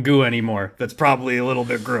not in goo anymore. That's probably a little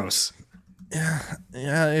bit gross.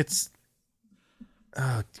 Yeah, it's...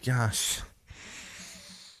 Oh, gosh.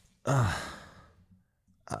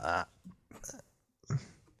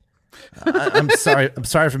 I'm sorry. I'm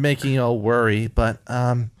sorry for making you all worry, but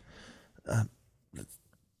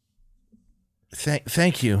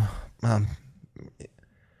thank you. And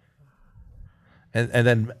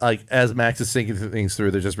then, like, as Max is thinking things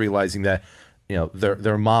through, they're just realizing that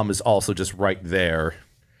their mom is also just right there.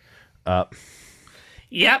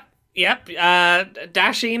 Yep.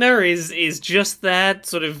 Dashina is just there,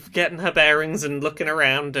 sort of getting her bearings and looking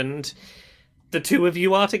around, and the two of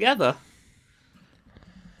you are together.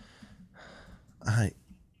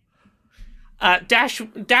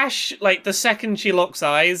 Dash, like, the second she locks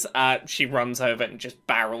eyes, she runs over and just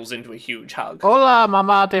barrels into a huge hug. Hola,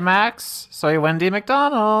 Mama de Max. Soy Wendy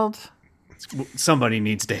McDonald. Somebody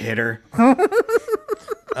needs to hit her.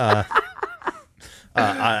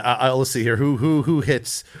 Let's see here. Who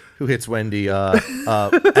hits Wendy?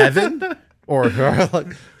 Evan or her?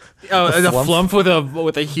 The flump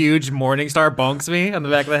with a huge Morning Star bonks me on the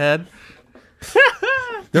back of the head.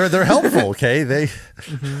 They're helpful, okay? They.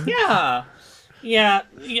 Yeah.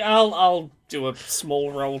 I'll do a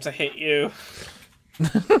small roll to hit you.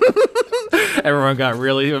 Everyone got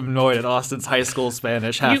really annoyed at Austin's high school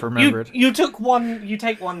Spanish. Half remembered. You take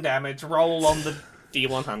one damage. Roll on the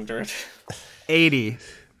D100. 80.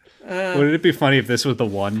 Wouldn't it be funny if this was the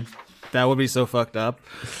one? That would be so fucked up.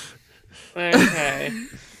 Okay.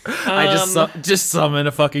 I just summon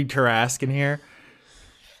a fucking Tarrasque in here.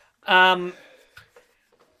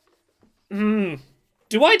 Do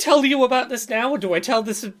I tell you about this now, or do I tell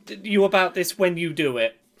you about this when you do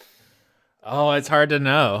it? Oh, it's hard to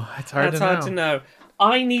know. It's hard to know.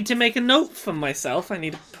 I need to make a note for myself. I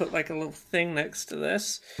need to put like a little thing next to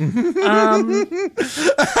this.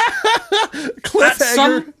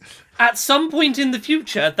 Cliffhanger. At some point in the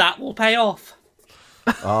future, that will pay off.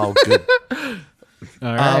 Oh, good.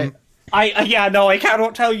 All right. I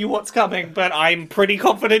cannot tell you what's coming, but I'm pretty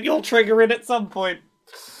confident you'll trigger it at some point.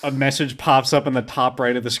 A message pops up in the top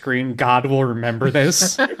right of the screen. God will remember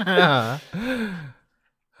this.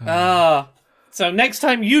 So next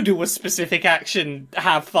time you do a specific action,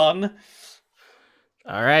 have fun.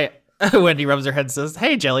 All right. Wendy rubs her head and says,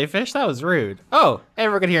 "Hey, jellyfish, that was rude." Oh,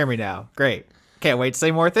 everyone can hear me now. Great. Can't wait to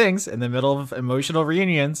say more things in the middle of emotional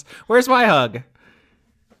reunions. Where's my hug?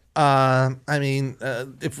 I mean,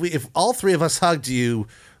 if all three of us hugged you,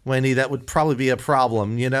 Wendy, that would probably be a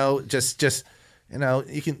problem. You know, just you know,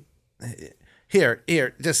 you can here,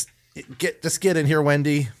 just get in here,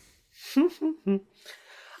 Wendy.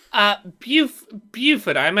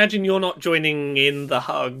 Buford, I imagine you're not joining in the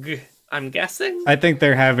hug. I'm guessing. I think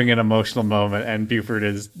they're having an emotional moment, and Buford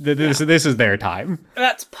is this is their time.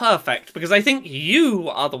 That's perfect, because I think you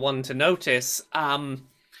are the one to notice.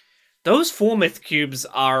 Those 4 myth cubes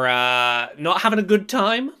are not having a good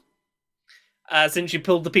time since you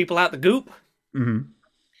pulled the people out the goop. Mm-hmm.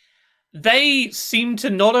 They seem to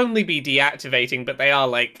not only be deactivating, but they are,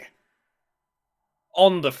 like,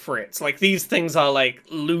 on the fritz. Like, these things are, like,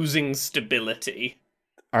 losing stability.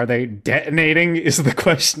 Are they detonating is the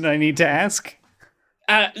question I need to ask.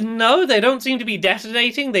 No, they don't seem to be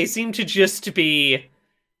detonating. They seem to just be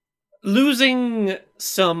losing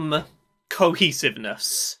some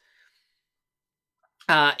cohesiveness.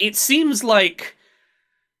 It seems like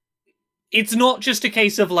it's not just a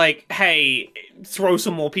case of, like, hey, throw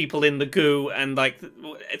some more people in the goo and, like,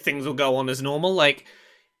 things will go on as normal. Like,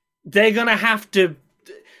 they're gonna have to...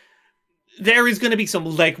 There is going to be some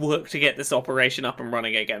legwork to get this operation up and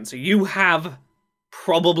running again. So you have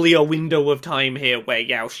probably a window of time here where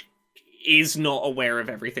Yaush is not aware of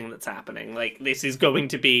everything that's happening. Like, this is going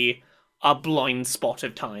to be a blind spot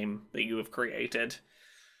of time that you have created.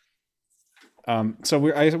 So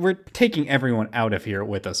we're taking everyone out of here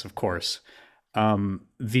with us, of course.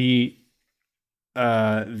 The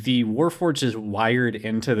Warforged is wired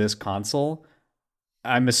into this console.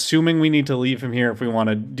 I'm assuming we need to leave him here if we want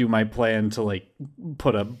to do my plan to, like,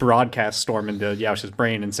 put a broadcast storm into Yaush's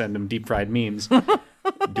brain and send him deep fried memes.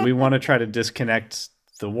 Do we want to try to disconnect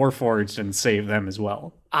the Warforged and save them as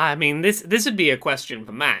well? I mean, this would be a question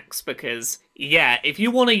for Max, because, yeah, if you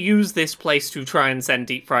want to use this place to try and send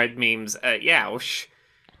deep fried memes at Yaush,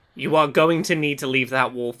 you are going to need to leave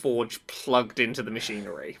that Warforged plugged into the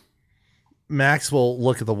machinery. Max will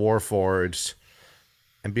look at the Warforged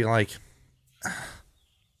and be like,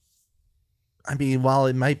 I mean, while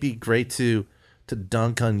it might be great to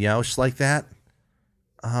dunk on Yaush like that,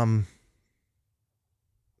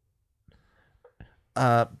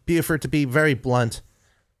 Buford, to be very blunt,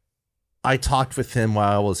 I talked with him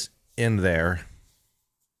while I was in there.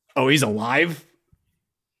 Oh, he's alive?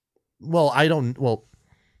 Well,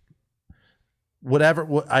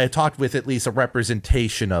 whatever, I talked with at least a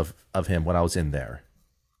representation of him when I was in there.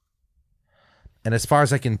 And as far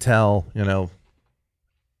as I can tell, you know,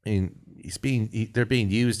 I mean, they're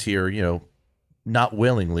being used here, you know, not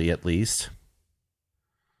willingly at least.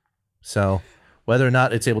 So whether or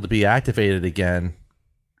not it's able to be activated again,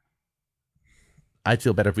 I'd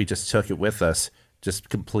feel better if we just took it with us, just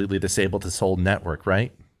completely disabled this whole network,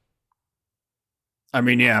 right? I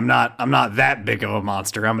mean, yeah, I'm not that big of a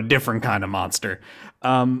monster. I'm a different kind of monster.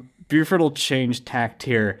 Buford will change tact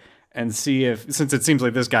here and see if, since it seems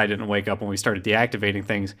like this guy didn't wake up when we started deactivating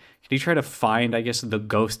things, can he try to find, I guess, the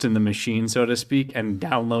ghost in the machine, so to speak, and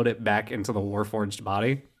download it back into the Warforged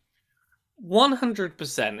body?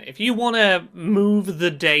 100%. If you want to move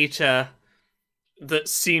the data that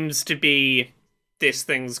seems to be this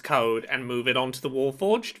thing's code and move it onto the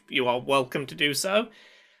Warforged, you are welcome to do so.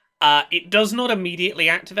 It does not immediately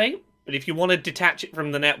activate, but if you want to detach it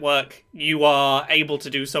from the network, you are able to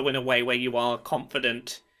do so in a way where you are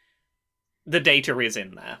confident the data is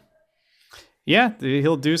in there. Yeah,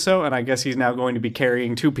 he'll do so, and I guess he's now going to be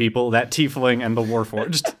carrying 2 people, that Tiefling and the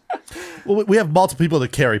Warforged. Well, we have multiple people to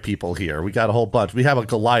carry people here. We got a whole bunch. We have a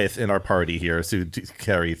Goliath in our party here to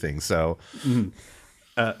carry things, so...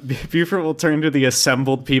 Buford will turn to the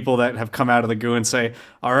assembled people that have come out of the goo and say,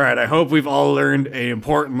 all right, I hope we've all learned an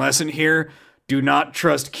important lesson here. Do not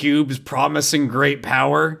trust cubes promising great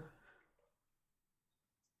power.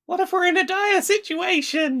 What if we're in a dire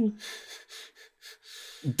situation?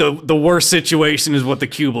 The worst situation is what the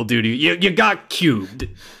cube will do to you. You got cubed.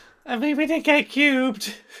 I mean, we did get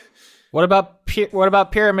cubed. What about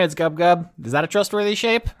pyramids, Gub Gub? Is that a trustworthy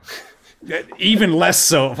shape? Even less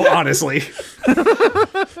so, honestly.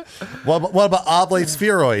 What about oblate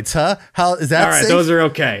spheroids, huh? How is that? All right, safe? those are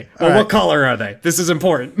okay. Well, right. What color are they? This is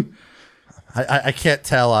important. I can't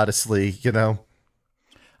tell, honestly, you know.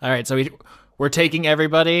 All right, so we're taking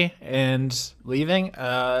everybody and leaving.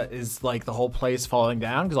 Is, like, the whole place falling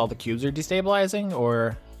down because all the cubes are destabilizing,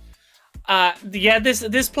 or... Yeah,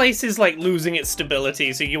 this place is, like, losing its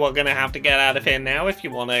stability, so you are gonna have to get out of here now if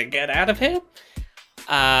you want to get out of here.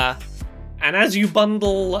 And as you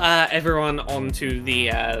bundle everyone onto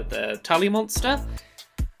the Tully monster,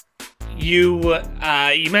 You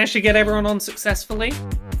managed to get everyone on successfully,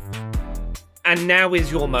 and now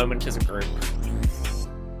is your moment as a group.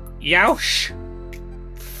 Yaush,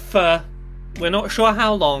 for we're not sure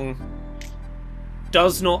how long,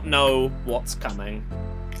 does not know what's coming.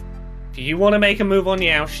 If you want to make a move on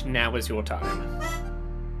Yaush, now is your time.